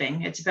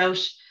roving. It's about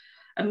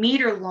 1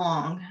 meter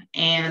long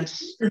and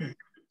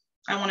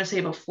I want to say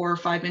about 4 or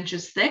 5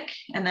 inches thick.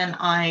 And then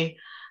I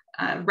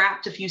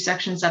wrapped a few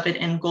sections of it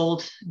in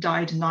gold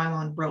dyed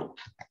nylon rope.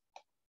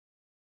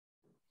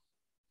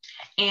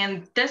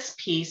 And this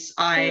piece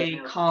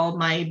I call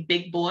my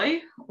big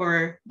boy,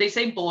 or they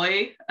say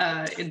boy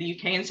in the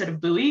UK instead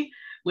of buoy,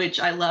 which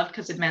I love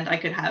because it meant I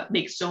could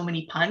make so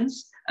many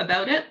puns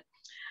about it.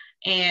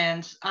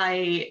 And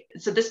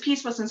so this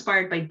piece was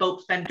inspired by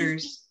boat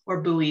fenders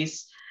or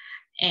buoys.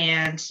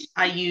 And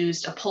I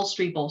used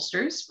upholstery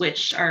bolsters,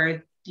 which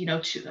are,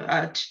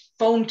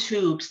 foam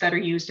tubes that are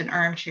used in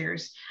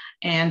armchairs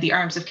and the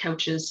arms of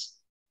couches.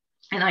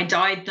 And I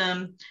dyed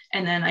them,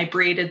 and then I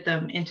braided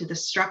them into the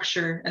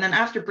structure. And then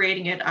after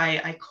braiding it,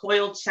 I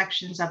coiled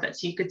sections of it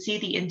so you could see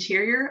the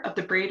interior of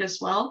the braid as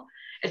well.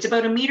 It's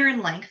about 1 meter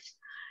in length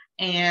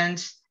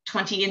and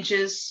 20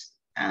 inches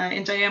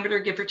in diameter,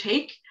 give or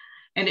take.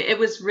 And it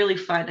was really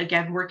fun,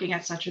 again, working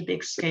at such a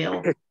big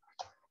scale.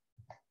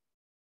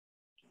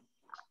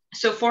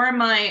 So for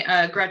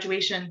my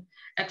graduation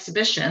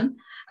exhibition,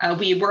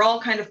 we were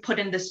all kind of put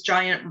in this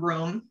giant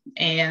room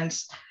and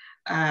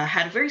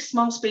had a very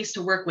small space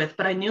to work with,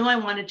 but I knew I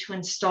wanted to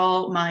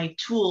install my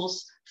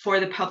tools for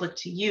the public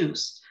to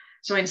use.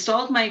 So I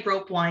installed my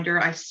rope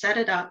winder, I set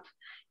it up,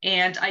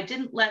 and I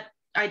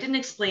didn't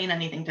explain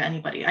anything to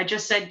anybody. I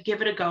just said,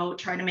 give it a go,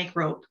 try to make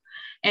rope.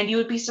 And you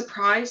would be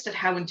surprised at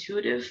how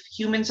intuitive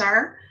humans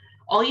are.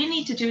 All you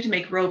need to do to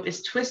make rope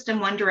is twist in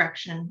one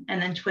direction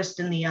and then twist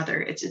in the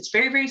other. It's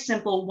very, very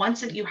simple.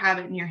 Once that you have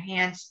it in your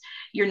hands,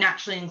 you're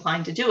naturally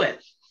inclined to do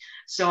it.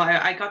 So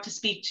I got to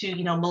speak to,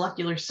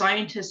 molecular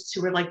scientists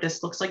who were like,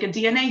 this looks like a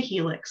DNA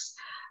helix.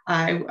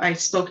 I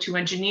spoke to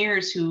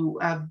engineers who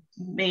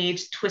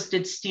made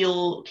twisted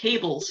steel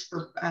cables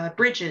for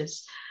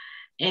bridges.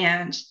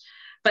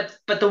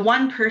 But the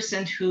one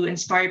person who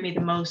inspired me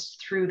the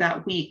most through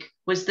that week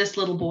was this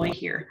little boy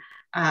here.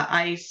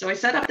 So I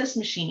set up this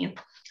machine.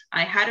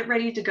 I had it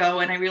ready to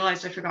go, and I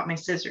realized I forgot my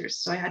scissors.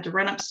 So I had to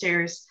run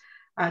upstairs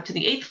to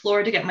the 8th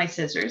floor to get my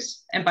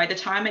scissors. And by the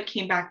time I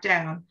came back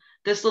down,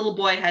 this little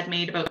boy had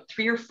made about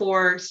 3 or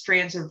 4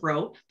 strands of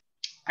rope.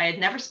 I had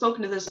never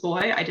spoken to this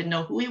boy. I didn't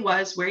know who he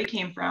was, where he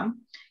came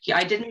from.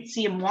 I didn't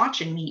see him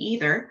watching me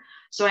either.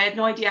 So I had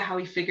no idea how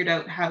he figured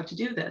out how to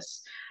do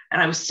this.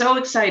 And I was so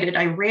excited.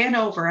 I ran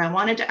over. I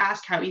wanted to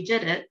ask how he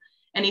did it.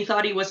 And he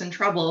thought he was in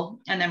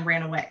trouble and then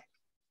ran away.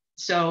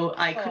 So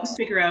I couldn't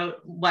figure out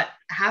what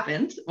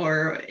happened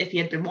or if he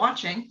had been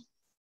watching.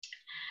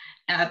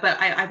 But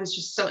I was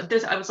just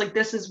I was like,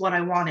 this is what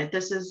I wanted.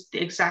 This is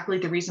exactly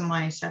the reason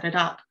why I set it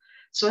up.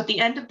 So at the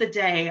end of the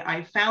day,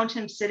 I found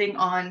him sitting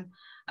on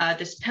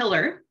this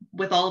pillar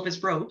with all of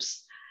his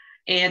ropes.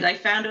 And I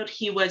found out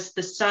he was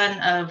the son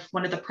of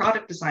one of the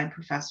product design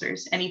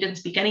professors, and he didn't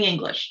speak any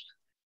English.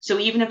 So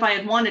even if I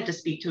had wanted to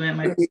speak to him,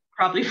 I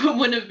probably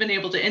wouldn't have been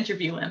able to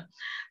interview him.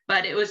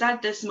 But it was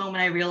at this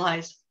moment I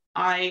realized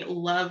I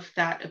love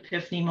that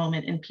epiphany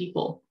moment in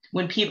people,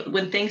 when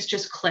things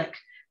just click,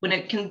 when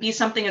it can be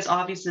something as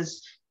obvious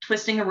as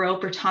twisting a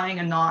rope or tying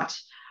a knot.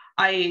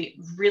 I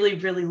really,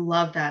 really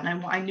love that.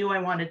 And I knew I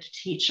wanted to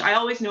teach. I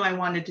always knew I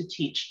wanted to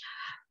teach,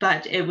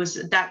 but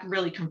that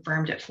really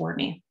confirmed it for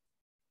me.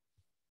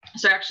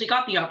 So I actually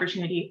got the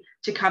opportunity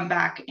to come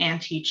back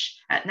and teach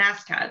at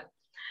NASCAD.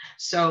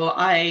 So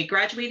I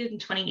graduated in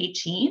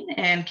 2018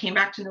 and came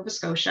back to Nova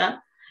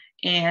Scotia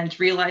and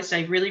realized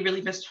I really,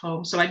 really missed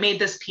home. So I made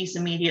this piece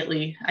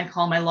immediately. I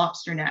call my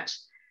lobster net,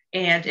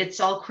 and it's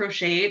all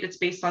crocheted. It's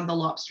based on the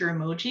lobster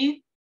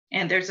emoji.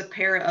 And there's a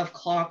pair of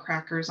claw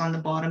crackers on the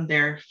bottom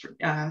there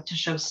to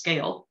show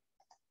scale.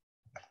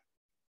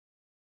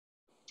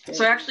 Okay.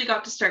 So I actually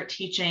got to start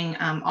teaching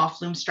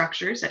off-loom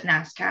structures at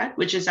NASCAD,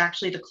 which is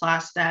actually the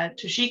class that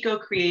Toshiko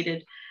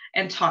created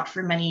and taught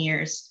for many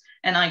years.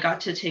 And I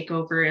got to take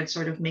over and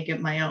sort of make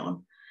it my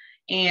own.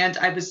 And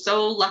I was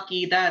so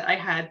lucky that I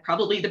had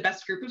probably the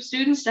best group of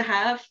students to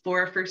have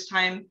for a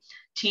first-time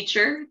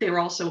teacher. They were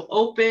also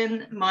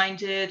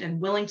open-minded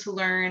and willing to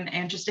learn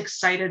and just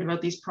excited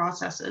about these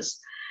processes.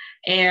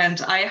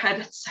 And I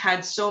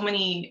had so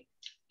many,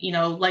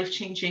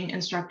 life-changing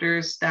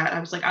instructors that I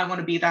was like, I want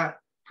to be that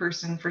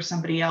person for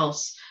somebody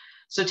else.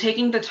 So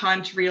taking the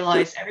time to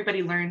realize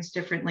everybody learns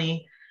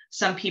differently.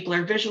 Some people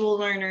are visual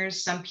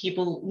learners. Some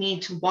people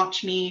need to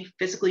watch me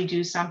physically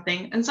do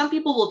something. And some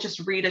people will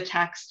just read a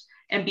text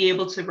and be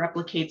able to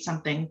replicate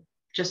something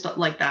just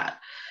like that.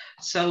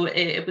 So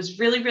it was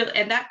really, really,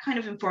 and that kind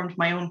of informed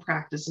my own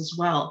practice as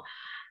well.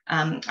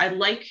 I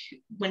like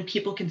when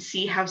people can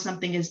see how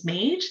something is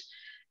made,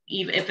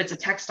 even if it's a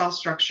textile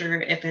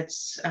structure, if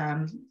it's,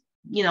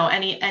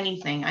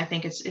 anything. I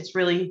think it's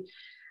really,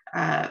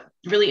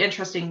 really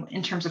interesting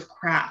in terms of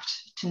craft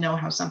to know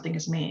how something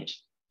is made.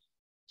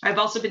 I've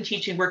also been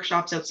teaching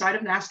workshops outside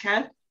of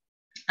NASCAD.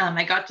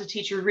 I got to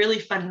teach a really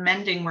fun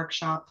mending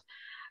workshop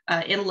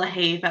in La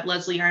Have at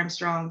Leslie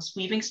Armstrong's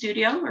weaving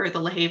studio, or the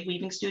La Have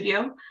Weaving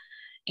Studio.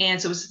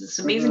 And so it was this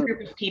amazing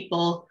group of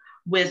people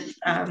with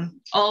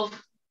all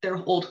of their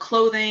old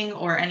clothing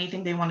or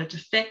anything they wanted to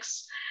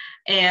fix.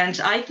 And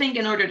I think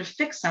in order to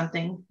fix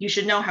something, you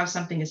should know how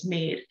something is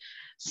made.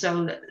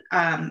 So,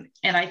 and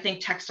I think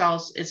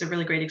textiles is a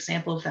really great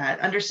example of that.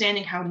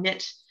 Understanding how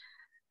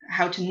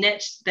how to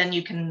knit, then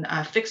you can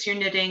fix your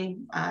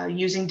knitting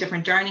using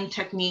different darning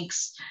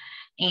techniques.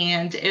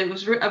 And it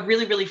was a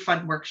really, really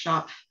fun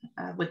workshop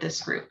with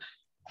this group.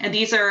 And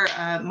these are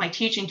my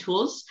teaching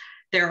tools.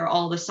 There are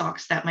all the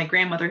socks that my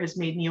grandmother has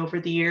made me over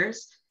the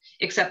years,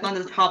 except on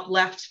the top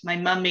left, my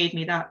mom made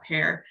me that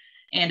pair.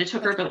 And it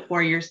took her about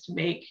 4 years to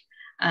make.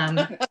 I'm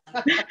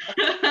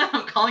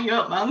calling you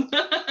out, Mom.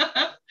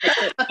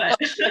 but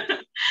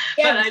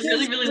I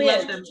really, really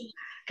love them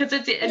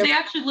because they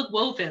actually look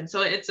woven.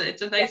 So it's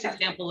a nice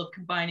example of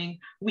combining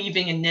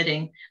weaving and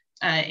knitting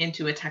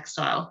into a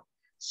textile.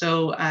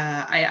 So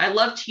I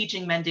love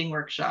teaching mending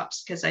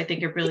workshops because I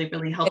think it really,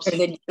 really helps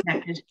you get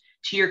connected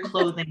to your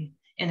clothing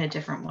in a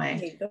different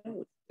way.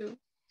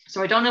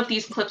 So I don't know if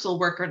these clips will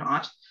work or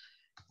not,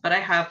 but I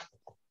have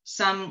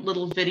some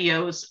little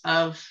videos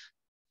of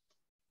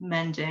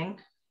mending.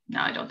 No,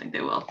 I don't think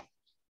they will.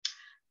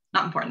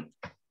 Not important.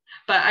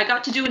 But I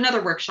got to do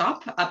another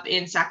workshop up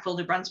in Sackville,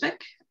 New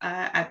Brunswick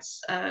at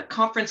a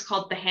conference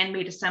called the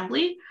Handmade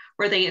Assembly,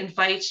 where they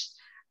invite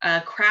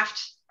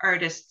craft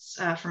artists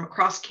from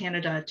across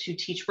Canada to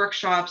teach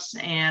workshops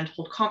and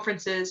hold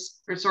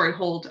conferences,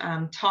 hold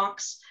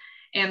talks.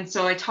 And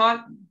so I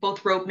taught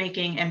both rope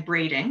making and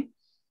braiding.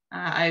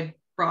 I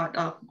brought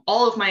up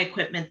all of my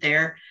equipment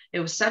there.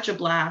 It was such a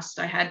blast.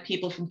 I had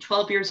people from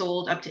 12 years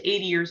old up to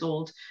 80 years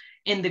old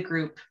in the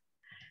group.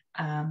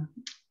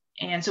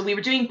 And so we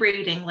were doing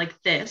braiding like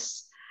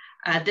this.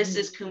 This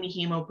is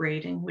kumihimo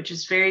braiding, which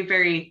is very,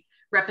 very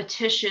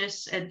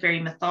repetitious and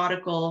very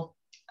methodical,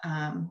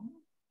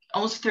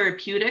 almost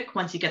therapeutic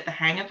once you get the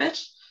hang of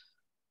it.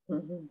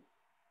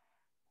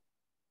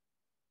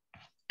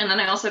 And then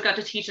I also got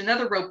to teach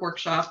another rope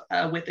workshop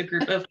with a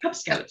group of Cub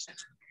Scouts.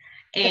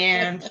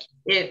 And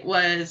it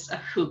was a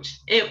hoot.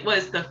 It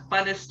was the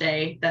funnest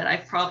day that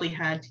I've probably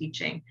had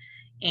teaching.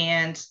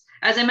 And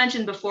as I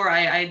mentioned before,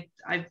 I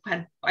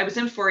was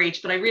in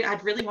 4-H, but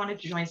I'd really wanted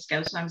to join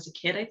Scouts when I was a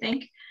kid, I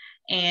think.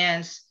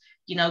 And,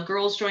 you know,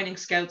 girls joining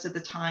Scouts at the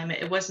time,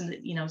 it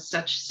wasn't, you know,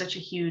 such a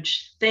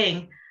huge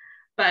thing.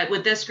 But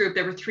with this group,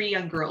 there were 3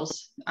 young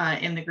girls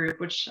in the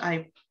group, which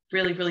I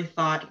really, really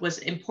thought was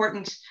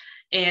important.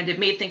 And it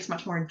made things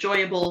much more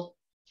enjoyable.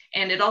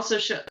 And it also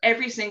showed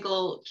every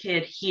single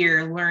kid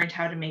here learned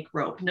how to make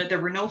rope. No, there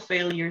were no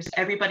failures.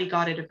 Everybody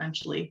got it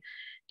eventually.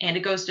 And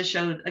it goes to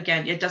show,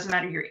 again, it doesn't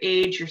matter your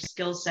age, your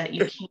skill set,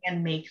 you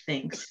can make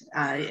things.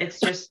 It's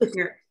just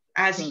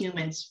as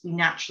humans, we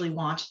naturally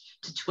want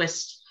to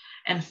twist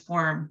and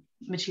form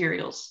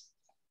materials.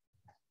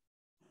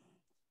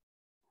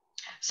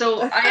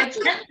 So I had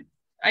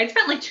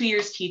spent like 2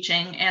 years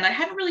teaching, and I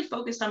hadn't really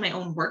focused on my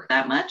own work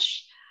that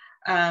much.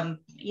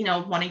 You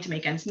know, wanting to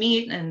make ends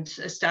meet and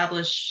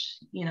establish,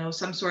 you know,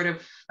 some sort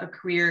of a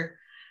career.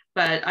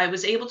 But I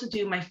was able to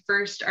do my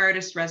first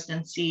artist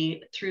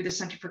residency through the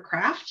Center for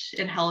Craft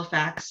in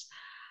Halifax,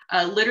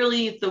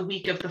 literally the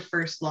week of the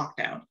first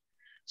lockdown.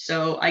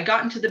 So I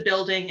got into the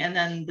building and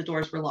then the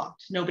doors were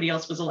locked. Nobody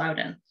else was allowed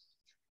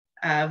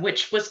in,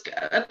 which was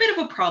a bit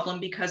of a problem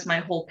because my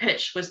whole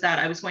pitch was that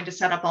I was going to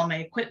set up all my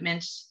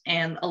equipment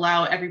and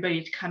allow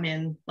everybody to come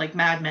in like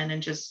madmen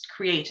and just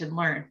create and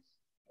learn.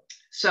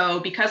 So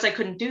because I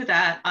couldn't do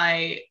that,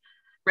 I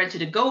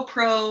rented a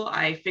GoPro.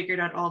 I figured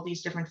out all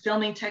these different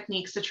filming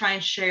techniques to try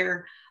and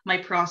share my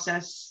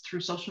process through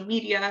social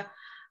media,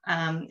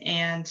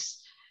 and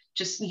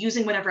just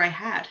using whatever I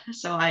had.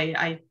 So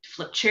I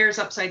flipped chairs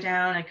upside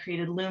down. I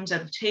created looms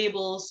out of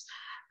tables.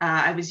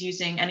 I was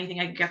using anything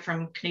I could get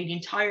from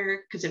Canadian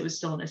Tire because it was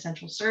still an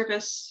essential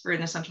service or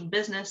an essential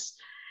business.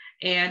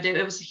 And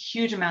it was a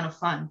huge amount of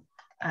fun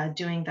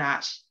doing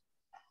that.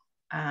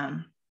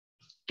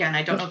 Again,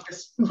 I don't know if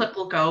this clip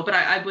will go, but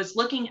I was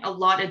looking a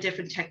lot of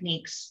different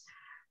techniques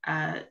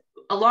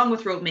along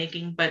with rope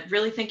making, but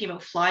really thinking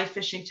about fly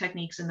fishing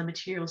techniques and the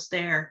materials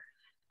there.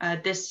 I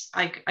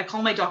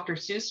call my Dr.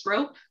 Seuss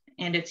rope,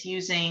 and it's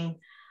using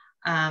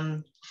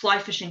fly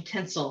fishing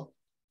tinsel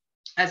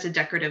as a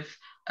decorative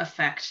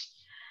effect.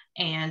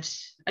 And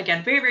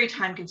again, very, very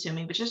time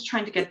consuming, but just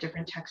trying to get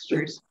different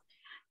textures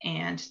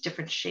and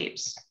different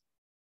shapes.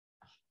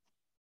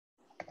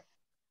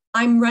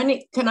 I'm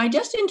running. Can I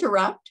just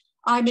interrupt?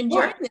 I'm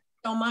enjoying this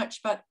so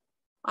much, but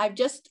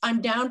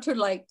I'm down to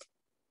like,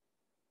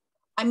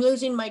 I'm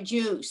losing my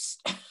juice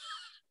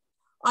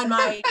on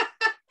my,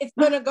 it's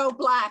going to go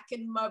black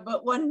in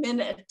about 1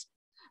 minute.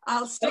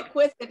 I'll stick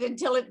with it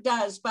until it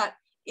does, but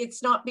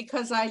it's not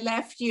because I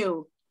left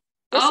you.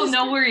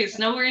 No worries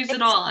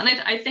at all. And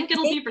I think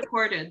it'll be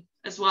recorded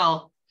as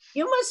well.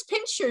 You must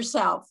pinch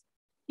yourself.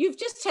 You've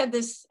just had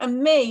this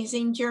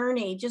amazing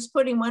journey, just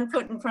putting one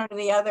foot in front of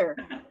the other.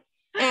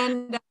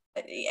 And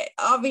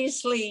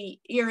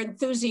obviously your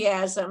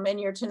enthusiasm and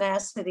your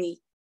tenacity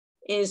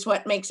is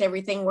what makes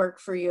everything work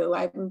for you.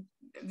 I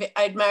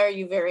admire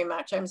you very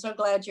much. I'm so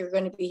glad you're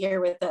going to be here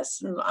with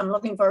us, and I'm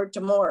looking forward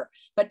to more.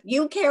 But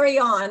you carry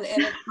on,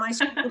 and if my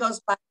screen goes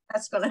by,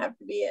 that's going to have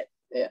to be it.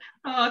 Yeah.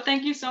 Oh,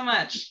 thank you so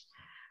much.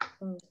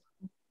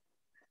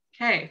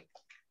 Okay.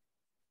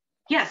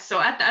 Yes, so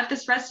at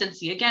this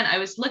residency, again, I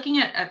was looking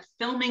at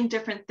filming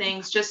different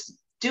things, just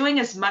doing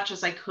as much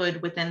as I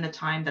could within the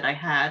time that I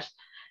had,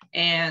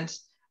 and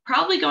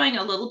probably going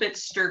a little bit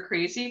stir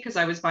crazy because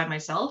I was by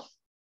myself,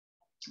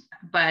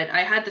 but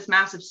I had this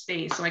massive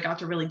space, so I got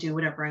to really do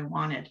whatever I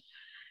wanted.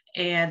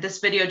 And this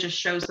video just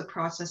shows the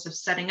process of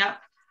setting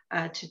up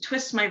to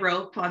twist my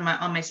rope on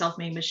my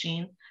self-made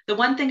machine. The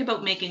one thing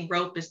about making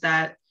rope is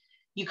that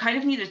you kind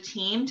of need a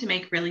team to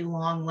make really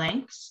long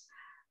lengths.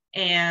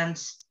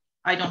 And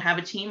I don't have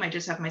a team, I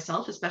just have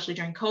myself, especially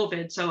during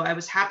COVID. So I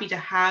was happy to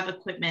have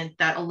equipment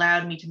that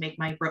allowed me to make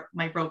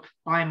my rope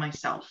by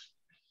myself.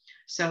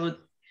 So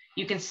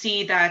you can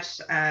see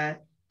that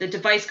the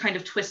device kind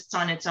of twists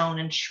on its own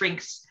and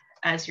shrinks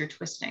as you're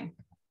twisting.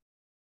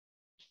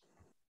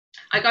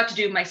 I got to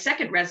do my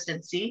second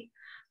residency,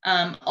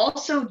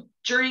 also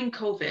during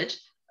COVID,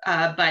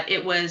 but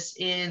it was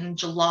in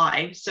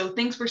July. So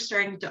things were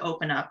starting to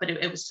open up, but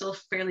it was still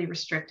fairly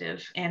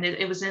restrictive. And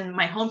it was in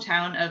my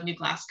hometown of New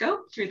Glasgow,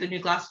 through the New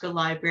Glasgow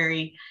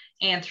Library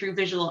and through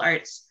Visual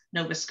Arts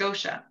Nova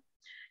Scotia.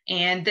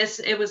 And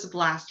it was a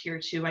blast here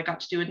too. I got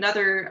to do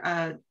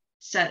another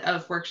set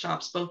of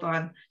workshops, both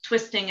on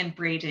twisting and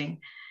braiding.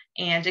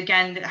 And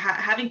again,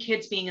 having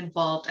kids being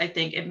involved, I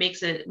think it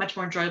makes it much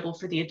more enjoyable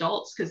for the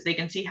adults because they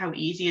can see how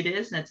easy it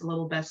is and it's a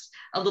little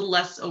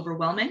less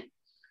overwhelming.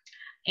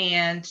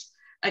 And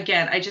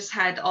again, I just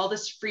had all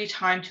this free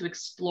time to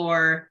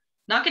explore,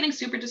 not getting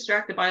super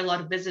distracted by a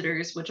lot of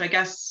visitors, which I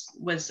guess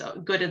was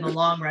good in the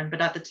long run.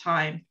 But at the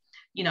time,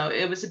 you know,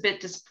 it was a bit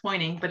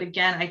disappointing. But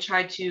again, I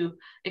tried to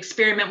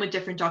experiment with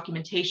different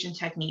documentation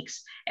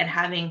techniques and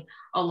having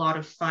a lot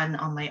of fun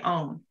on my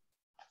own.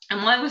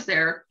 And while I was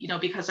there, you know,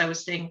 because I was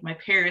staying with my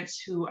parents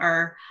who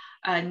are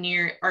in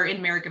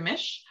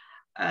Miragamish,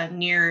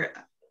 near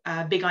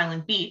Big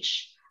Island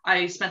Beach,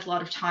 I spent a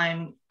lot of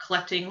time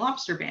collecting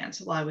lobster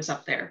bands while I was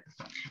up there.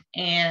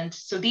 And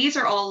so these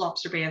are all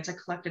lobster bands I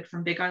collected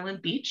from Big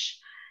Island Beach.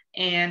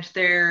 And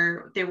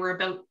there were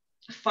about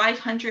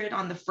 500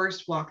 on the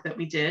first walk that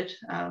we did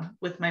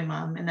with my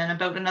mom, and then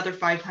about another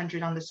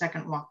 500 on the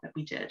second walk that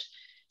we did.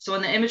 So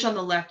in the image on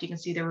the left, you can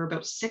see there were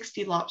about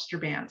 60 lobster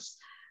bands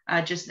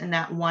just in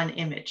that one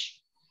image.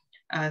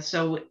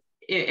 So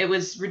it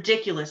was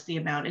ridiculous, the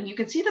amount. And you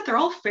can see that they're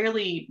all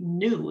fairly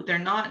new. They're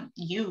not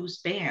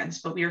used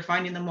bands, but we were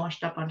finding them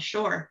washed up on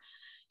shore.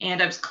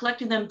 And I was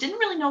collecting them, didn't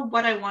really know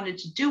what I wanted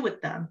to do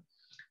with them.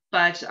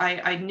 But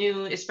I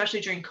knew, especially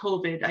during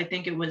COVID, I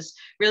think it was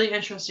really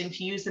interesting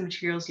to use the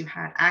materials you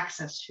had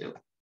access to.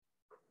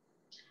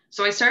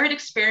 So I started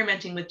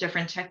experimenting with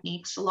different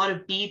techniques, a lot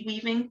of bead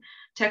weaving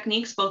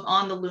techniques, both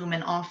on the loom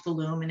and off the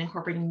loom, and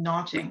incorporating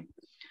knotting.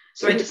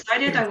 So I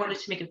decided I wanted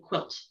to make a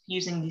quilt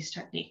using these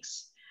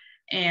techniques.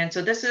 And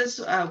so this is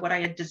what I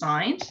had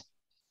designed.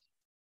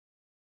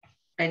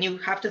 And you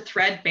have to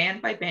thread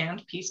band by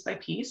band, piece by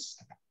piece.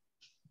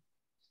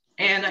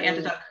 And I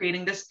ended up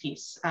creating this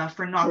piece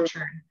for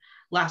Nocturne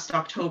last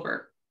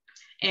October.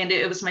 And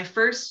it was my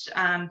first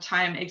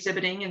time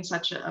exhibiting in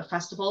such a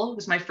festival. It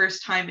was my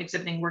first time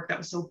exhibiting work that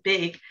was so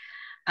big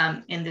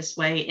in this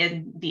way,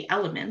 in the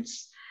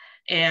elements.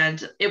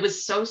 And it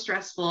was so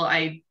stressful.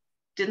 I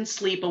didn't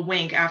sleep a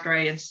wink after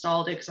I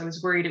installed it because I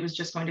was worried it was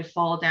just going to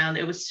fall down.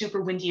 It was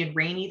super windy and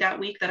rainy that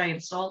week that I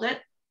installed it.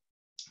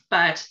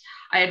 But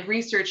I had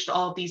researched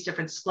all of these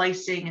different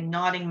splicing and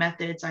knotting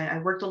methods. I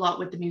worked a lot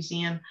with the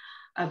Museum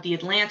of the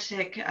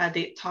Atlantic.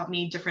 They taught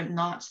me different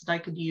knots that I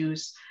could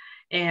use.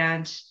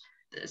 And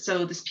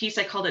so this piece,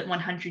 I called it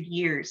 100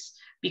 years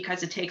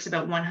because it takes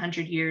about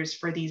 100 years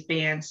for these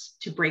bands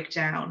to break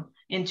down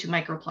into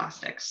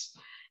microplastics.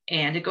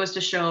 And it goes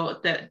to show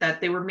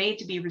that they were made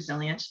to be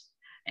resilient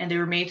and they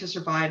were made to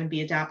survive and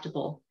be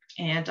adaptable.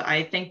 And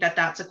I think that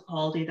that's a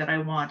quality that I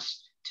want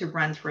to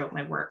run throughout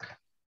my work.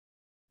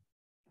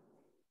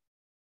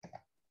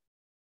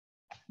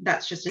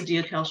 That's just a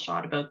detail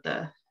shot about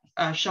the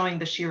showing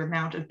the sheer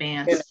amount of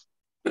bands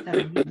that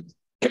I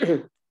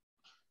use.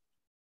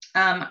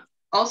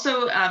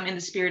 Also, in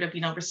the spirit of,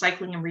 you know,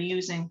 recycling and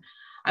reusing,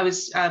 I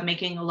was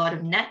making a lot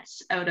of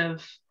nets out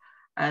of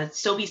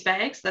Sobeys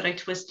bags that I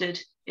twisted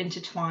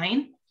into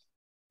twine.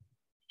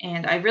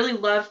 And I really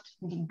loved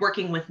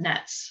working with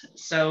nets.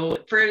 So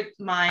for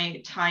my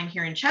time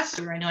here in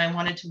Chester, I know I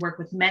wanted to work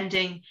with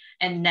mending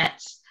and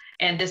nets,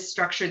 and this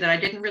structure that I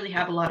didn't really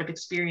have a lot of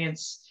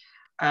experience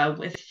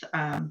with.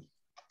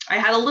 I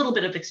had a little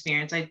bit of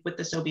experience with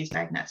the Sobeys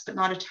bag nets, but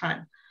not a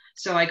ton.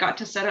 So I got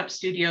to set up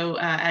studio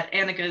at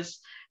Annika's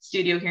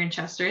studio here in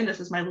Chester, and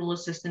this is my little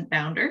assistant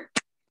Bounder.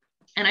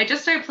 And I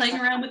just started playing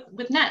around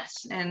with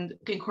nets and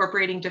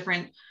incorporating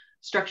different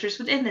structures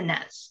within the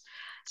nets.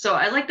 So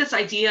I like this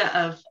idea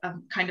of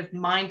kind of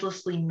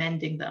mindlessly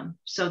mending them.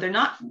 So they're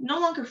no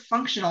longer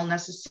functional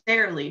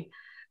necessarily,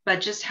 but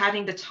just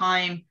having the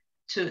time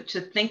to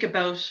think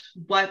about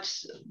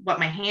what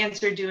my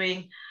hands are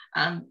doing.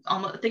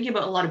 Thinking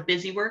about a lot of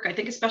busy work. I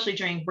think especially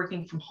during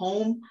working from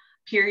home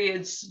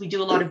periods, we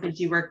do a lot of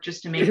busy work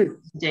just to make the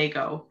day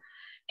go.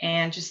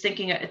 And just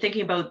thinking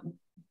about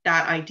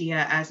that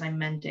idea as I'm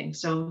mending.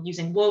 So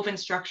using woven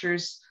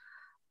structures,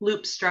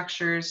 loop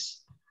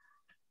structures,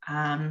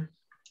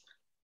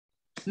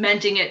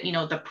 mending it, you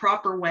know, the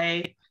proper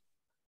way.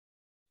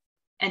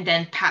 and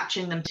then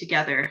patching them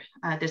together.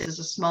 This is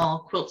a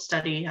small quilt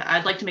study.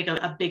 I'd like to make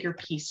a bigger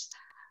piece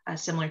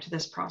similar to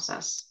this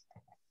process.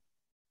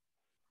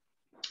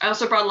 I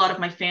also brought a lot of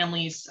my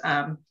family's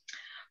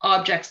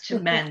objects to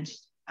mend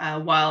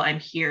while I'm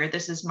here.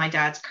 This is my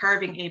dad's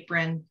carving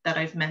apron that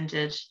I've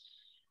mended,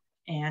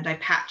 and I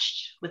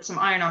patched with some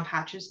iron-on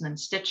patches and then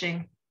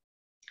stitching.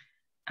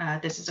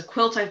 This is a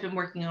quilt I've been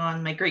working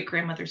on, my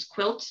great-grandmother's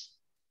quilt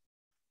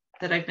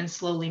that I've been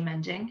slowly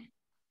mending,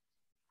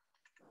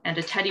 and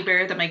a teddy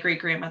bear that my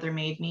great-grandmother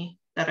made me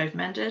that I've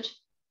mended.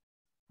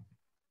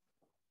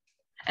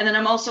 And then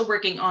I'm also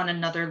working on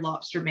another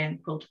lobster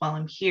band quilt while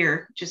I'm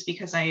here, just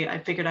because I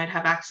figured I'd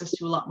have access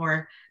to a lot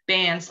more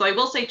bands. So I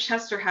will say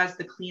Chester has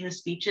the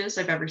cleanest beaches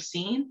I've ever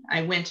seen.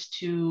 I went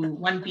to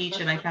one beach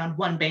and I found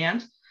one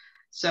band.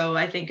 So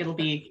I think it'll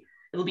be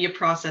a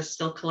process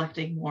still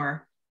collecting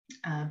more.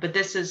 But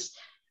this is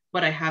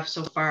what I have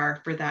so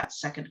far for that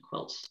second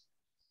quilt.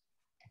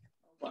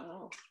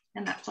 Wow.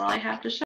 And that's all I have to show.